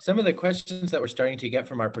 JD. Some of the questions that we're starting to get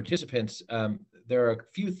from our participants, there are a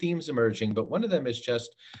few themes emerging, but one of them is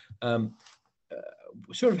just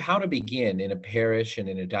sort of how to begin in a parish and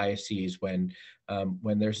in a diocese when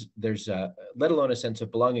there's let alone a sense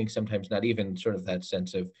of belonging, sometimes not even sort of that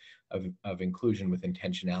sense of inclusion with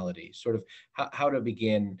intentionality. Sort of how to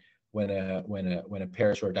begin when a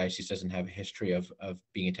parish or a diocese doesn't have a history of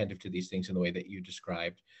being attentive to these things in the way that you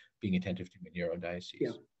described being attentive to in your own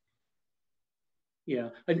diocese. Yeah.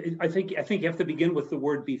 I think you have to begin with the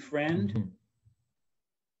word befriend. Mm-hmm.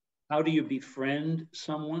 How do you befriend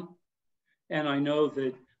someone? And I know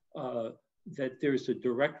that that there's a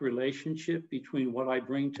direct relationship between what I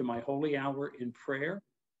bring to my holy hour in prayer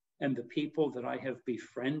and the people that I have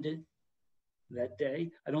befriended that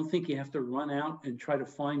day. I don't think you have to run out and try to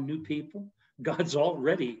find new people. God's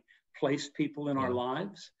already placed people in our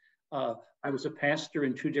lives. I was a pastor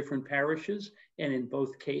in 2 different parishes, and in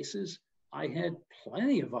both cases, I had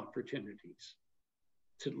plenty of opportunities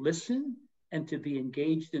to listen and to be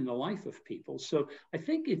engaged in the life of people. So I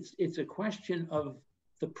think it's a question of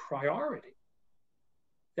the priority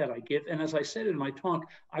that I give. And as I said in my talk,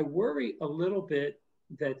 I worry a little bit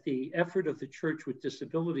that the effort of the church with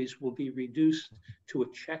disabilities will be reduced to a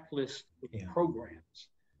checklist of programs.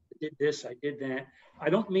 I did this, I did that. I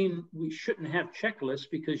don't mean we shouldn't have checklists,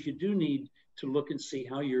 because you do need to look and see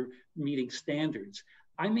how you're meeting standards.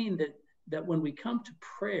 I mean that when we come to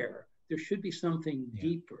prayer, there should be something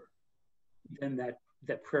deeper than that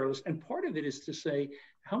prayer list. And part of it is to say,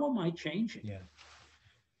 how am I changing? Yeah.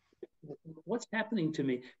 What's happening to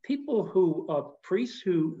me? People who, priests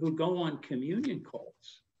who go on communion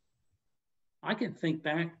calls. I can think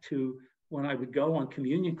back to when I would go on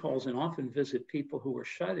communion calls and often visit people who were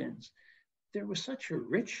shut-ins. There was such a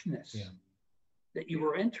richness that you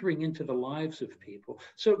were entering into the lives of people.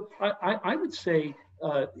 So I would say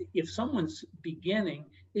if someone's beginning,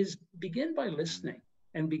 begin by listening,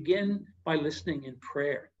 and begin by listening in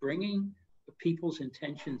prayer, bringing the people's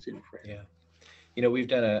intentions in prayer. Yeah. You know, we've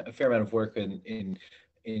done a fair amount of work in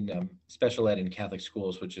special ed in Catholic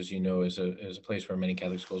schools, which, as you know, is a place where many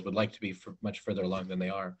Catholic schools would like to be much further along than they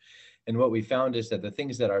are. And what we found is that the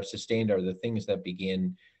things that are sustained are the things that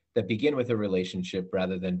begin with a relationship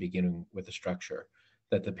rather than beginning with a structure.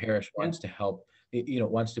 That the parish wants to help,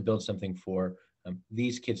 wants to build something for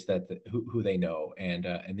these kids who they know, and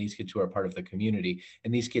these kids who are part of the community,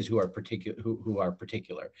 and these kids who are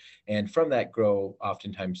particular, and from that grow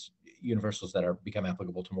oftentimes universals that become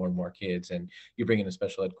applicable to more and more kids. And you bring in a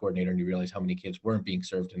special ed coordinator and you realize how many kids weren't being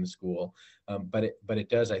served in the school. But it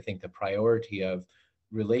does, I think, the priority of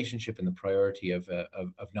relationship and the priority of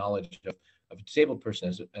knowledge of a disabled person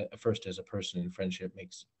as a person in friendship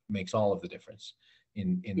makes all of the difference.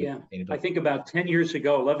 I think about 10 years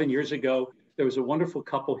ago, 11 years ago, there was a wonderful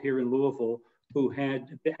couple here in Louisville who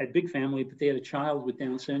had big family, but they had a child with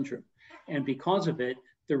Down syndrome. And because of it,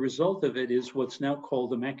 the result of it is what's now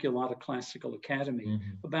called Immaculata Classical Academy.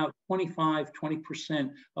 Mm-hmm. About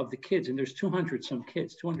 20% of the kids, and there's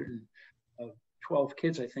 212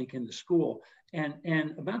 kids, I think, in the school.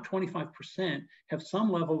 And about 25% have some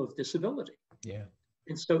level of disability. Yeah.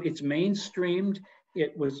 And so it's mainstreamed.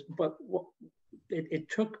 It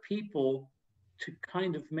took people to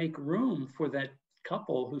kind of make room for that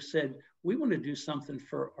couple who said, we want to do something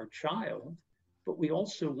for our child, but we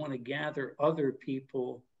also want to gather other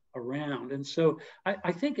people around. And so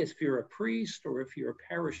I think if you're a priest or if you're a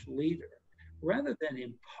parish leader, rather than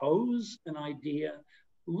impose an idea,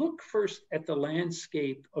 look first at the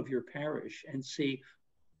landscape of your parish and see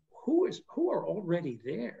who are already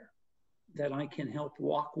there that I can help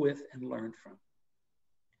walk with and learn from.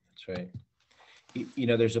 That's right. You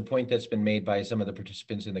know, there's a point that's been made by some of the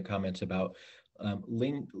participants in the comments about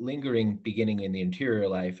lingering beginning in the interior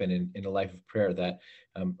life and in a life of prayer, that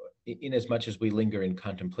in as much as we linger in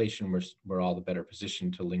contemplation, we're all the better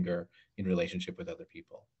positioned to linger in relationship with other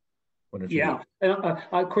people. Yeah,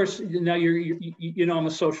 of course, now you know I'm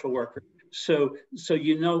a social worker, so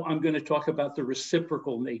you know I'm going to talk about the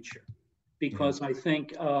reciprocal nature, because I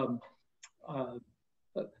think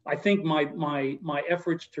I think my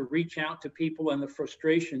efforts to reach out to people and the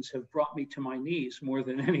frustrations have brought me to my knees more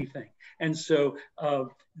than anything. And so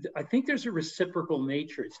I think there's a reciprocal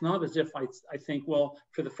nature. It's not as if I think, well,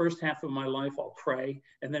 for the first half of my life, I'll pray,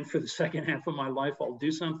 and then for the second half of my life, I'll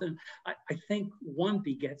do something. I think one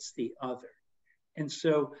begets the other. And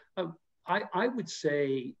so I would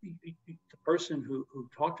say the person who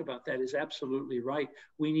talked about that is absolutely right.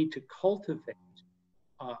 We need to cultivate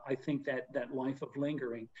I think that life of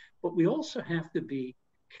lingering, but we also have to be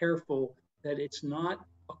careful that it's not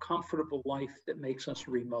a comfortable life that makes us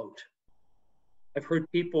remote. I've heard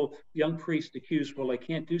people, young priests, accuse, well, they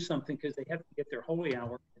can't do something because they have to get their holy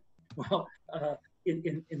hour. Well,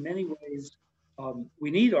 in many ways,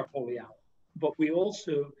 we need our holy hour, but we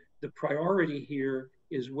also, the priority here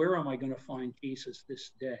is, where am I going to find Jesus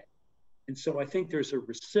this day? And so I think there's a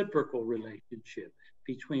reciprocal relationship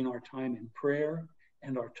between our time in prayer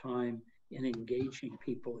and our time in engaging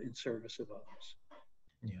people in service of others.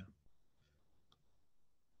 Yeah.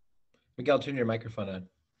 Miguel, turn your microphone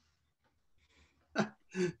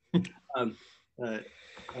on.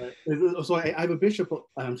 So I have a bishop.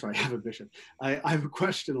 I'm sorry, I have a bishop. I have a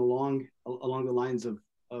question along the lines of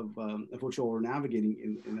what you all were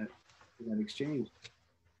navigating in that exchange.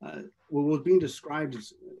 What was being described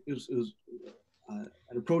is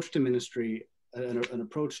an approach to ministry, an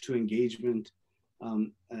approach to engagement,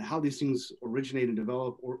 and how these things originate and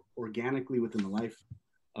develop organically within the life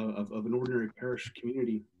of an ordinary parish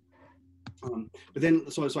community. But then,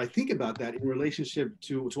 so I think about that in relationship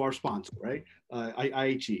to our sponsor, right?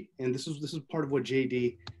 IHE, and this is part of what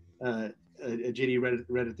JD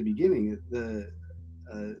read at the beginning. The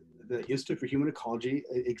Institute for Human Ecology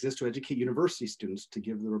exists to educate university students, to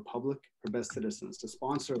give the Republic her best citizens, to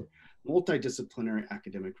sponsor multidisciplinary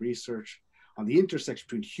academic research on the intersection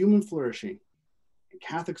between human flourishing and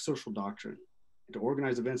Catholic social doctrine, and to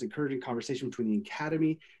organize events encouraging conversation between the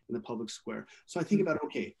academy and the public square. So I think about,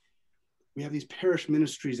 okay, we have these parish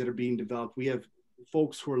ministries that are being developed. We have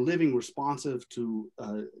folks who are living responsive to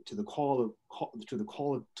the call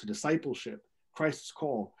to discipleship, Christ's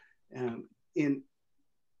call,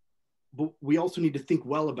 but we also need to think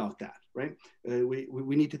well about that, right?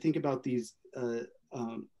 We need to think about these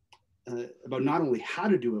about not only how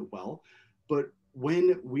to do it well, but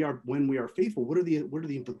when we are faithful, what are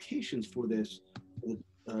the implications for this,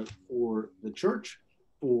 for the church,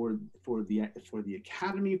 for the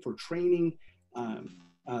academy, for training,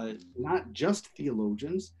 not just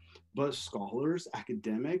theologians, but scholars,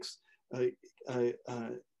 academics,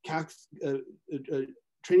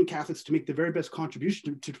 training Catholics to make the very best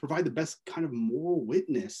contribution to provide the best kind of moral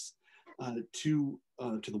witness to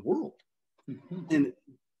the world. Mm-hmm. And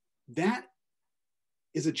that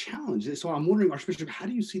is a challenge. So I'm wondering, Archbishop, how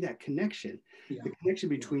do you see that connection? Yeah. The connection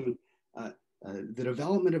between the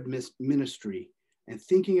development of ministry and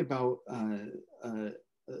thinking about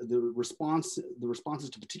the responses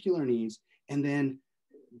to particular needs, and then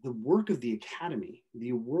the work of the academy,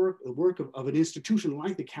 the work of an institution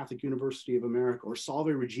like the Catholic University of America or Salve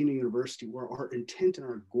Regina University, where our intent and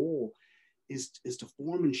our goal is to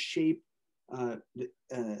form and shape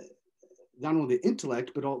not only the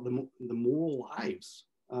intellect, but all the moral lives,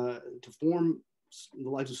 to form the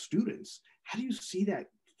lives of students. How do you see that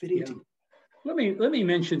fitting together? Let me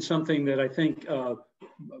mention something that I think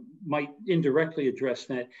might indirectly address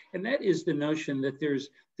that, and that is the notion that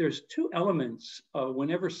there's two elements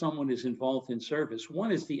whenever someone is involved in service.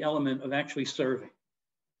 One is the element of actually serving.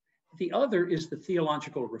 The other is the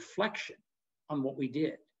theological reflection on what we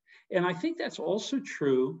did. And I think that's also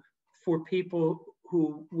true for people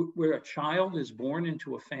where a child is born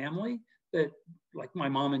into a family that, like my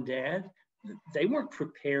mom and dad, they weren't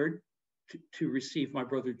prepared to receive my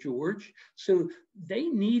brother George. So they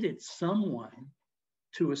needed someone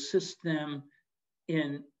to assist them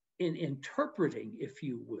in interpreting, if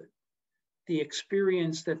you would, the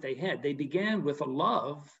experience that they had. They began with a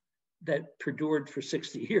love that perdured for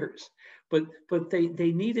 60 years, but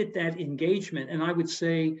they needed that engagement. And I would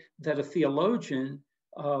say that a theologian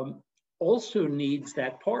also needs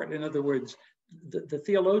that part. In other words, the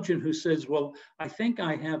theologian who says, well, I think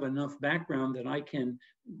I have enough background that I can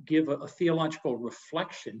give a theological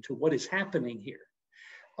reflection to what is happening here.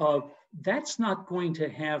 That's not going to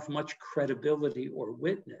have much credibility or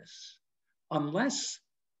witness unless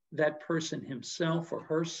that person himself or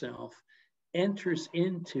herself enters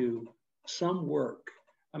into some work.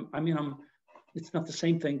 It's not the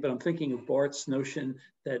same thing, but I'm thinking of Barth's notion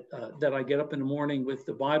that I get up in the morning with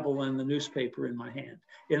the Bible and the newspaper in my hand.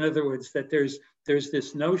 In other words, that there's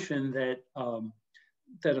this notion that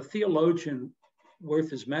a theologian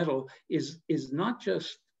worth his medal is not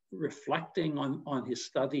just reflecting on his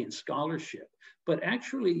study and scholarship, but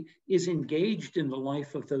actually is engaged in the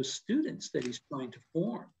life of those students that he's trying to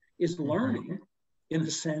form, is learning, in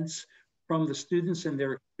a sense, from the students and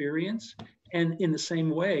their experience. And in the same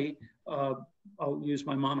way, I'll use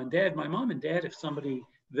my mom and dad. My mom and dad, if somebody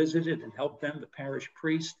visited and helped them, the parish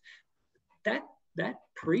priest, that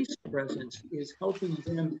priest presence is helping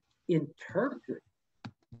them interpret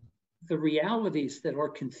the realities that are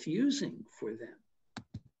confusing for them.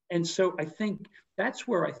 And so I think that's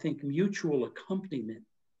where I think mutual accompaniment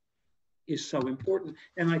is so important.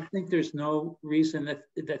 And I think there's no reason that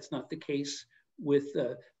that's not the case with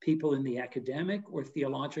people in the academic or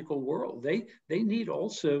theological world. They need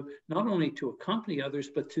also not only to accompany others,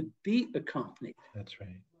 but to be accompanied. That's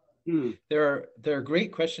right. There are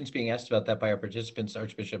great questions being asked about that by our participants,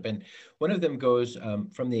 Archbishop, and one of them goes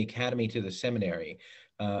from the academy to the seminary.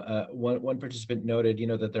 One participant noted,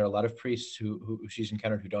 that there are a lot of priests who she's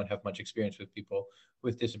encountered who don't have much experience with people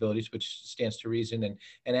with disabilities, which stands to reason,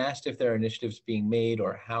 and asked if there are initiatives being made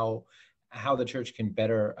or how the church can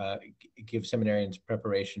better give seminarians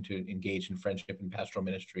preparation to engage in friendship and pastoral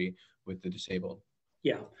ministry with the disabled.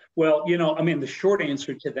 Yeah, well, the short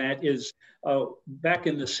answer to that is back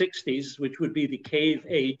in the 60s, which would be the cave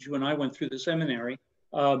age when I went through the seminary,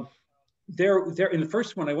 there in the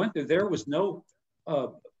first one I went through, there was no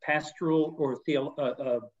pastoral or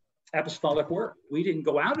apostolic work. We didn't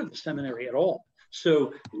go out of the seminary at all.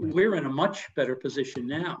 So we're in a much better position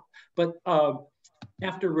now. But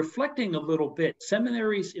after reflecting a little bit,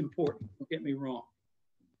 seminary is important, don't get me wrong.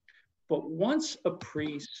 But once a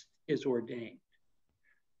priest is ordained,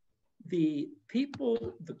 the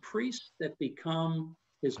priests that become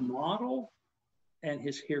his model and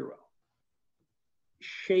his hero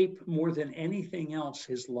shape more than anything else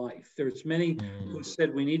his life. There's many who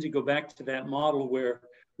said we need to go back to that model where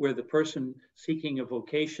the person seeking a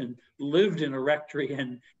vocation lived in a rectory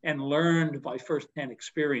and learned by firsthand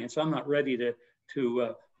experience. I'm not ready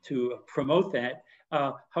to promote that.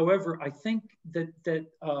 However, I think that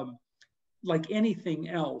like anything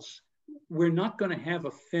else, we're not going to have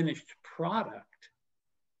a finished product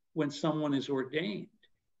when someone is ordained.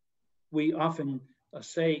 We often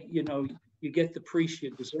say, you get the priest you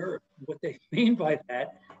deserve. What they mean by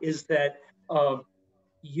that is that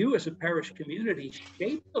you as a parish community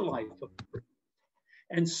shape the life of the priest.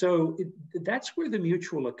 And so that's where the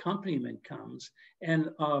mutual accompaniment comes. And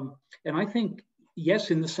I think,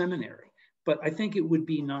 yes, in the seminary, but I think it would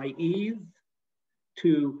be naive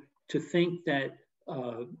to think that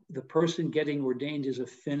the person getting ordained is a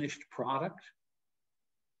finished product.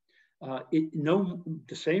 The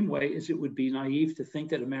same way as it would be naive to think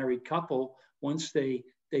that a married couple, once they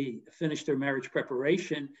finish their marriage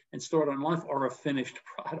preparation and start on life, are a finished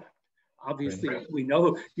product. Obviously, we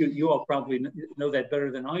know you all probably know that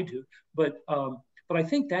better than I do, but I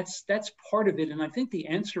think that's part of it. And I think the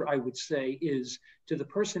answer I would say is to the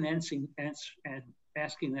person asking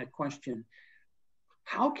that question: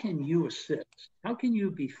 how can you assist? How can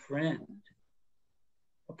you befriend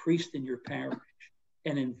a priest in your parish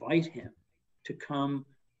and invite him to come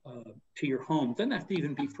to your home? It doesn't have to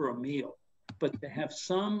even be for a meal, but to have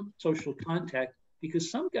some social contact, because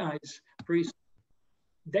some guys, priests,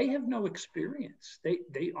 they have no experience.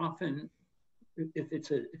 They often, if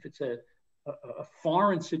it's a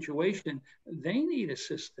foreign situation, they need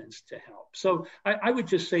assistance to help. So I would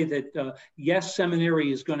just say that yes,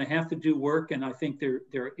 seminary is going to have to do work, and I think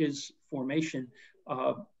there is formation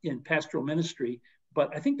in pastoral ministry.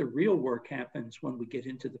 But I think the real work happens when we get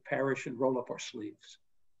into the parish and roll up our sleeves.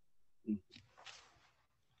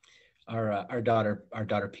 Our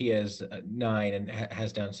daughter Pia is 9 and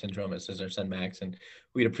has Down syndrome, as does our son Max. And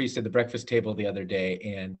we had a priest at the breakfast table the other day,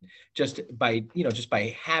 and just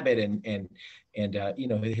by habit and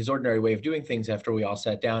his ordinary way of doing things, after we all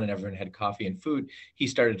sat down and everyone had coffee and food, he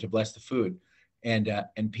started to bless the food, and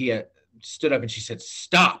Pia stood up and she said,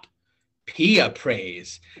 "Stop. Pia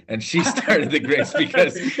prays," and she started the grace,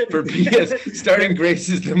 because for Pia, starting grace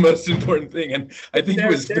is the most important thing. And I think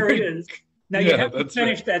it is. Now you have to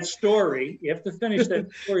finish that story. You have to finish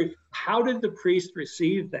that story. How did the priest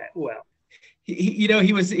receive that? Well, he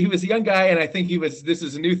was a young guy, and I think this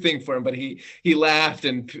is a new thing for him. But he laughed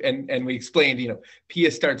and we explained,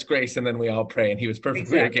 Pia starts grace and then we all pray, and he was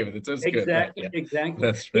perfectly okay with it. So it's good. Exactly.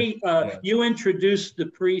 That's right. You introduced the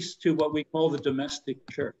priest to what we call the domestic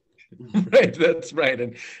church. Right, that's right,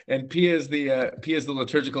 and Pia is the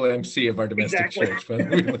liturgical MC of our domestic church.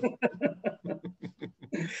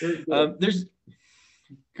 There's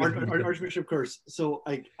Archbishop Kurtz. So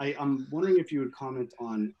I'm wondering if you would comment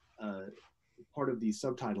on part of the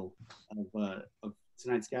subtitle of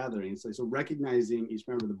tonight's gathering. So recognizing each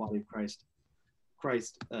member of the body of Christ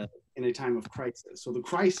in a time of crisis. So the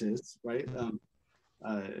crisis, right?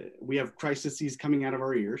 We have crises coming out of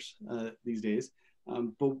our ears these days,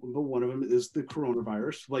 but one of them is the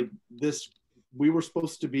coronavirus. Like this, we were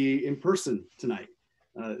supposed to be in person tonight.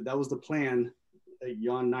 That was the plan.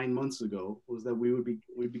 9 months ago, was that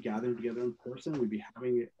we'd be gathering together in person. We'd be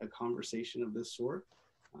having a conversation of this sort,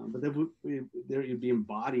 but then it'd be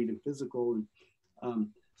embodied and physical, and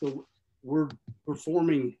so we're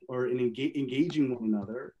performing or engaging one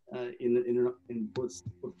another in what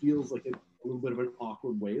feels like a little bit of an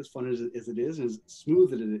awkward way. As fun as it is, and as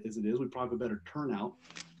smooth as it is, we probably have a better turnout.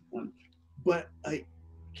 But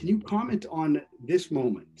can you comment on this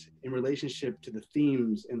moment in relationship to the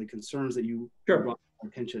themes and the concerns that you brought to our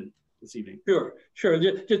attention this evening? Sure.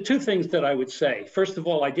 The two things that I would say. First of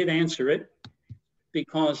all, I did answer it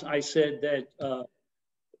because I said that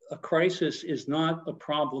a crisis is not a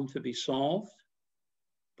problem to be solved,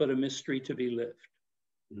 but a mystery to be lived.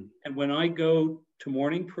 Mm-hmm. And when I go to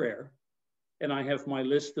morning prayer and I have my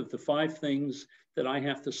list of the 5 things that I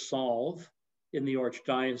have to solve in the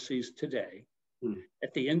Archdiocese today,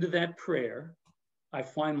 at the end of that prayer, I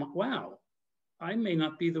find, wow, I may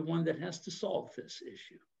not be the one that has to solve this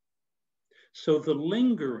issue. So the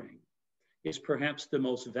lingering is perhaps the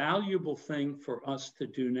most valuable thing for us to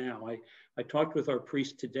do now. I talked with our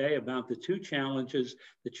priest today about the 2 challenges,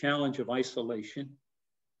 the challenge of isolation,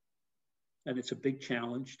 and it's a big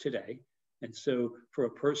challenge today. And so for a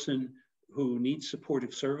person who needs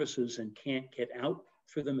supportive services and can't get out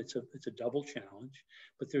for them, it's a double challenge.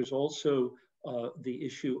 But there's also the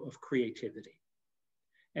issue of creativity.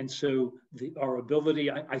 And so our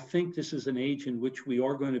ability, I think this is an age in which we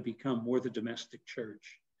are going to become more the domestic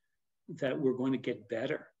church, that we're going to get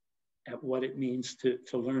better at what it means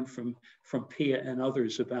to learn from Pia and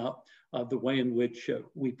others about the way in which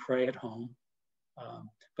we pray at home.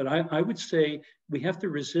 But I would say we have to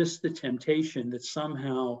resist the temptation that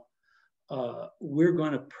somehow we're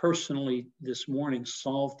going to personally this morning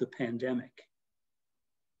solve the pandemic.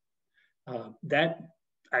 That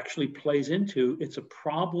actually plays into, it's a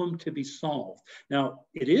problem to be solved. Now,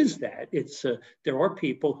 it is that. There are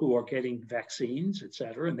people who are getting vaccines, et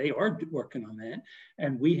cetera, and they are working on that.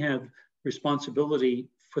 And we have responsibility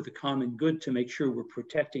for the common good to make sure we're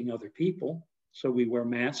protecting other people. So we wear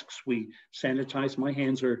masks, we sanitize. My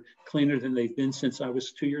hands are cleaner than they've been since I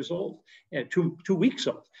was 2 years old, 2 weeks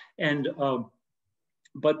old. And,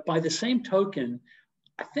 but by the same token,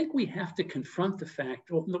 I think we have to confront the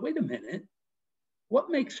fact, well, wait a minute, what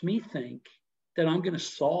makes me think that I'm going to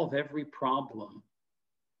solve every problem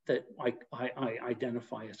that I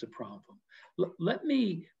identify as a problem? Let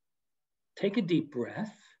me take a deep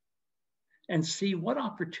breath and see what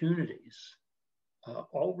opportunities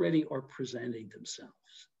already are presenting themselves.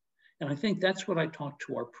 And I think that's what I talked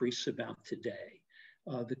to our priests about today.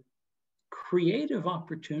 The creative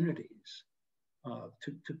opportunities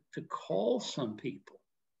to call some people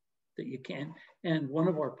that you can. And one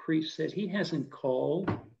of our priests said he hasn't called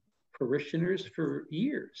parishioners for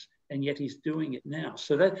years, and yet he's doing it now.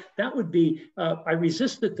 So that would be, I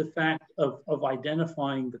resisted the fact of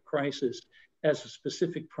identifying the crisis as a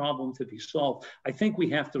specific problem to be solved. I think we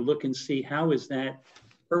have to look and see how is that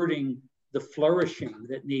hurting the flourishing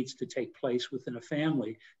that needs to take place within a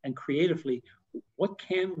family, and creatively, what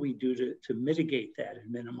can we do to mitigate that and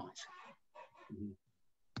minimize it? Mm-hmm.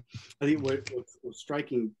 I think what's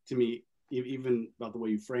striking to me, even about the way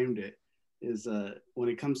you framed it, is when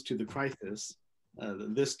it comes to the crisis,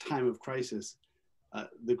 this time of crisis,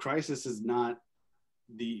 the crisis is not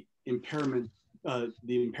the impairment,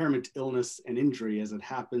 illness, and injury as it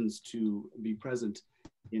happens to be present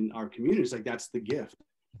in our communities. Like, that's the gift.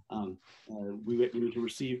 We need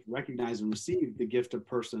to recognize and receive the gift of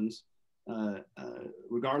persons,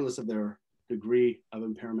 regardless of their degree of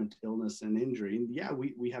impairment, illness, and injury. And yeah,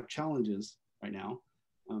 we have challenges right now,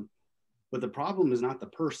 but the problem is not the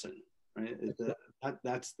person, right?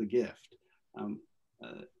 That's the gift.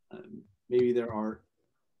 Maybe there are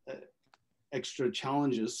extra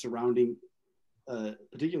challenges surrounding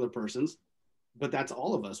particular persons, but that's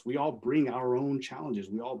all of us. We all bring our own challenges.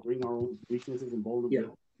 We all bring our own weaknesses and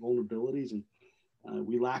vulnerabilities, and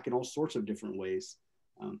we lack in all sorts of different ways.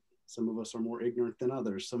 Some of us are more ignorant than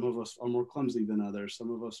others. Some of us are more clumsy than others. Some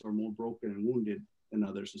of us are more broken and wounded than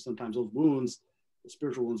others. And sometimes those wounds, the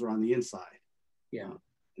spiritual wounds, are on the inside. Yeah.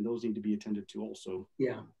 And those need to be attended to also.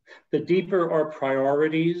 Yeah. The deeper our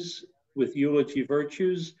priorities with eulogy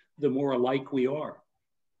virtues, the more alike we are.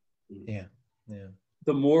 Yeah. Yeah.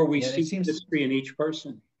 The more we see history in each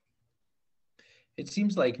person. it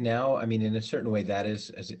seems like now, I mean, in a certain way, that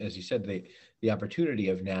is, as you said, the opportunity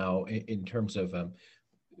of now in terms of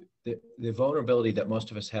the vulnerability that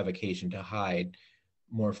most of us have occasion to hide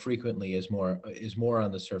more frequently is more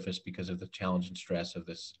on the surface because of the challenge and stress of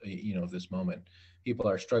this, of this moment. People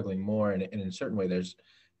are struggling more, and in a certain way, there's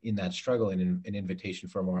in that struggle an invitation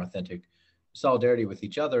for a more authentic solidarity with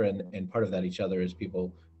each other, and part of that each other is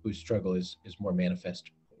people whose struggle is more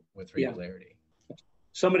manifest with regularity. Yeah.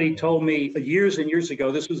 Somebody told me years and years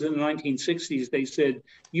ago, this was in the 1960s, they said,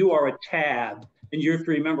 you are a tab. And you have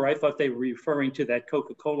to remember, I thought they were referring to that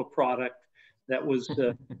Coca-Cola product that was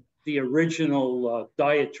the original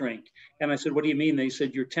diet drink. And I said, what do you mean? They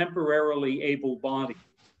said, you're temporarily able-bodied.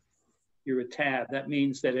 You're a tab. That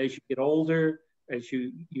means that as you get older, as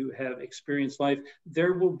you have experienced life,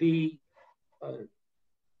 there will be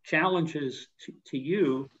challenges to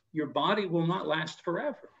you. Your body will not last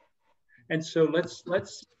forever. And so let's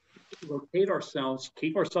locate ourselves,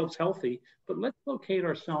 keep ourselves healthy, but let's locate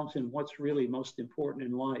ourselves in what's really most important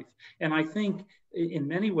in life. And I think in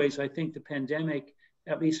many ways, I think the pandemic,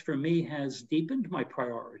 at least for me, has deepened my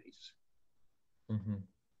priorities. Mm-hmm.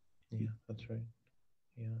 Yeah, that's right.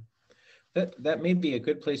 Yeah. That may be a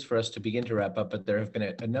good place for us to begin to wrap up, but there have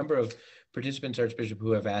been a number of participants, Archbishop,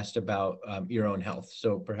 who have asked about your own health.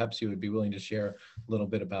 So perhaps you would be willing to share a little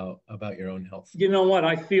bit about your own health. You know what?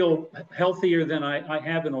 I feel healthier than I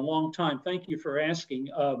have in a long time. Thank you for asking.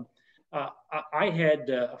 I had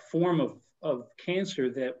a form of cancer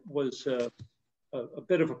that was a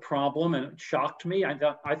bit of a problem, and it shocked me. I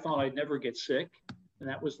thought I'd never get sick, and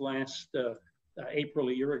that was last April,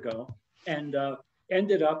 a year ago. And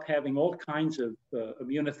ended up having all kinds of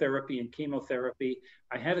immunotherapy and chemotherapy.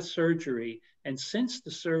 I had a surgery, and since the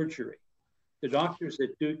surgery, the doctors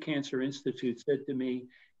at Duke Cancer Institute said to me,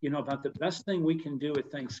 about the best thing we can do at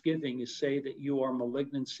Thanksgiving is say that you are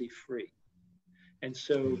malignancy free. And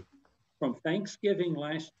so from Thanksgiving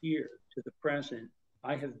last year to the present,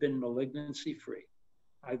 I have been malignancy free.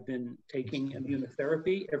 I've been taking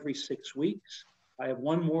immunotherapy every 6 weeks. I have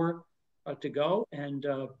one more to go, and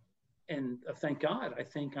thank God, I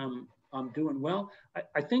think I'm doing well.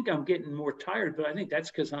 I think I'm getting more tired, but I think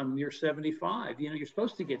that's because I'm near 75. You're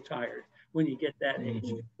supposed to get tired when you get that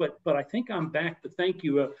age. But I think I'm back. But thank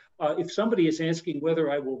you. If somebody is asking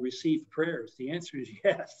whether I will receive prayers, the answer is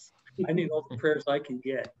yes. I need all the prayers I can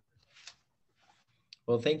get.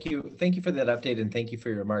 Well, thank you for that update, and thank you for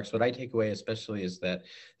your remarks. What I take away especially is that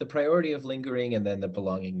the priority of lingering, and then the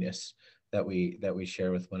belongingness that we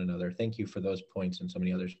share with one another. Thank you for those points and so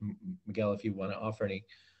many others. Miguel, if you want to offer any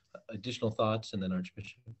additional thoughts, and then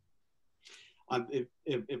Archbishop.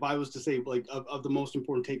 If I was to say, like, of the most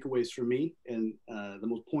important takeaways for me, and the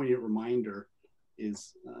most poignant reminder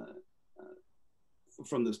is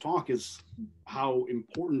from this talk, is how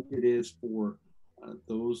important it is for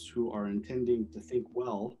those who are intending to think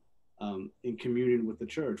well in communion with the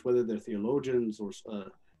church, whether they're theologians or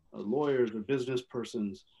lawyers or business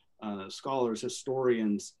persons, scholars,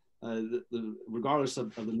 historians, regardless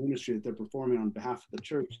of the ministry that they're performing on behalf of the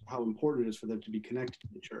church, how important it is for them to be connected to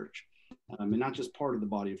the church, and not just part of the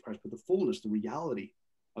body of Christ, but the fullness, the reality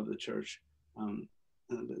of the church.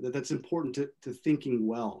 That's important to thinking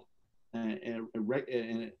well, and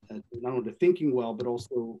not only to thinking well, but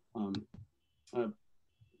also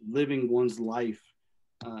living one's life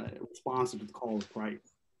responsive to the call of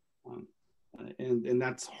Christ. And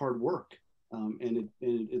that's hard work. And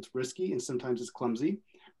it's risky, and sometimes it's clumsy,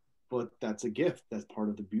 but that's a gift. That's part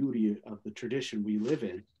of the beauty of the tradition we live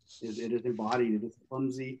in. It is embodied, it is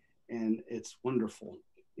clumsy, and it's wonderful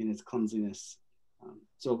in its clumsiness.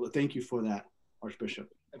 So thank you for that, Archbishop.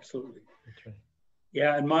 Absolutely. That's right.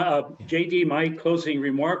 Yeah, and my JD, my closing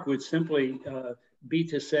remark would simply be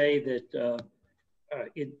to say that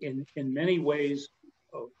in many ways,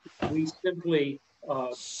 we simply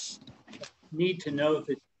need to know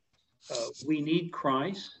that we need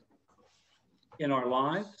Christ in our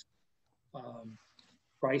lives.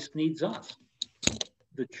 Christ needs us.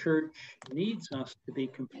 The church needs us to be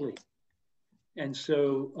complete. And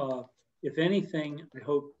so, if anything, I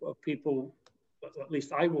hope people, at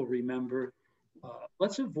least I will remember,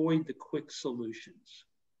 let's avoid the quick solutions.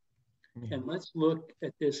 And let's look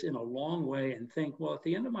at this in a long way and think, well, at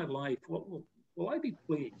the end of my life, what will I be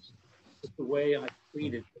pleased with the way I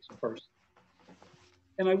treated this person?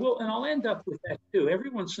 And I'll end up with that too. Every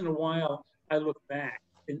once in a while, I look back,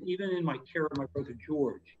 and even in my care of my brother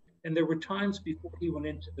George, and there were times before he went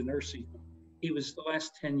into the nursing home. He was the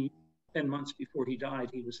last 10 months before he died,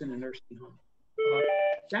 he was in a nursing home.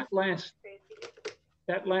 That last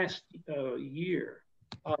year,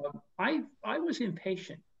 I was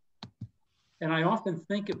impatient. And I often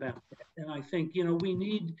think about that. And I think, you know, we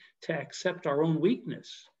need to accept our own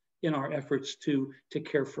weakness in our efforts to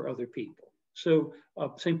care for other people. So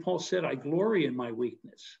St. Paul said, I glory in my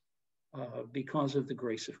weakness because of the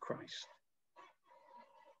grace of Christ.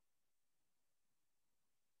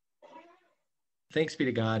 Thanks be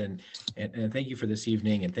to God, and thank you for this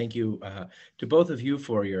evening, and thank you to both of you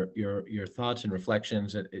for your thoughts and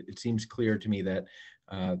reflections. It seems clear to me that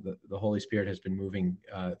the Holy Spirit has been moving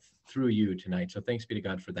through you tonight. So thanks be to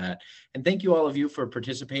God for that. And thank you all of you for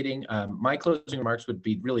participating. My closing remarks would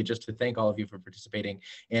be really just to thank all of you for participating,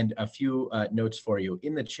 and a few notes for you.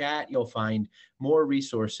 In the chat, you'll find more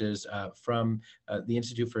resources from the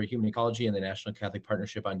Institute for Human Ecology and the National Catholic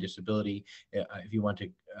Partnership on Disability. If you want to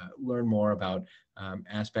learn more about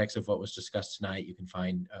aspects of what was discussed tonight, you can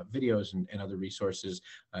find videos and other resources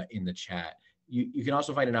in the chat. You can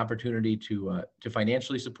also find an opportunity to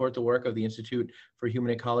financially support the work of the Institute for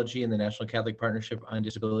Human Ecology and the National Catholic Partnership on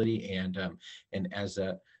Disability, and as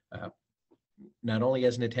a not only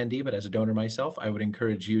as an attendee but as a donor myself, I would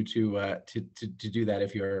encourage you to do that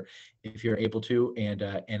if you're able to,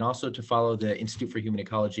 and also to follow the Institute for Human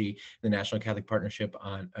Ecology, the National Catholic Partnership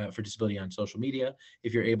on for Disability on social media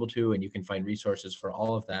if you're able to, and you can find resources for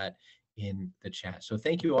all of that in the chat. So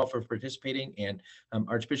thank you all for participating, and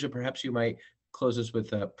Archbishop, perhaps you might close us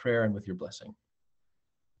with a prayer and with your blessing.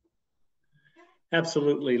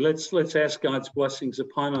 Absolutely. Let's ask God's blessings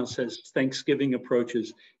upon us as Thanksgiving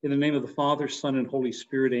approaches. In the name of the Father, Son, and Holy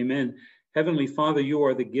Spirit, amen. Heavenly Father, you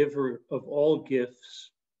are the giver of all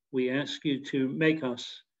gifts. We ask you to make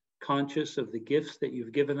us conscious of the gifts that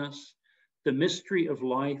you've given us, the mystery of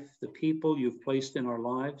life, the people you've placed in our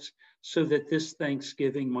lives, so that this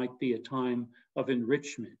Thanksgiving might be a time of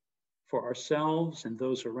enrichment for ourselves and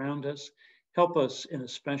those around us. Help us in a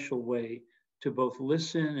special way to both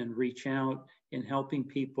listen and reach out in helping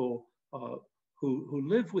people who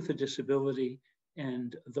live with a disability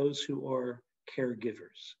and those who are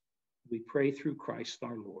caregivers. We pray through Christ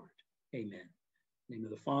our Lord. Amen. In the name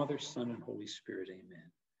of the Father, Son, and Holy Spirit,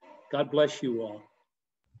 amen. God bless you all.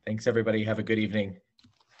 Thanks, everybody. Have a good evening.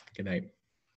 Good night.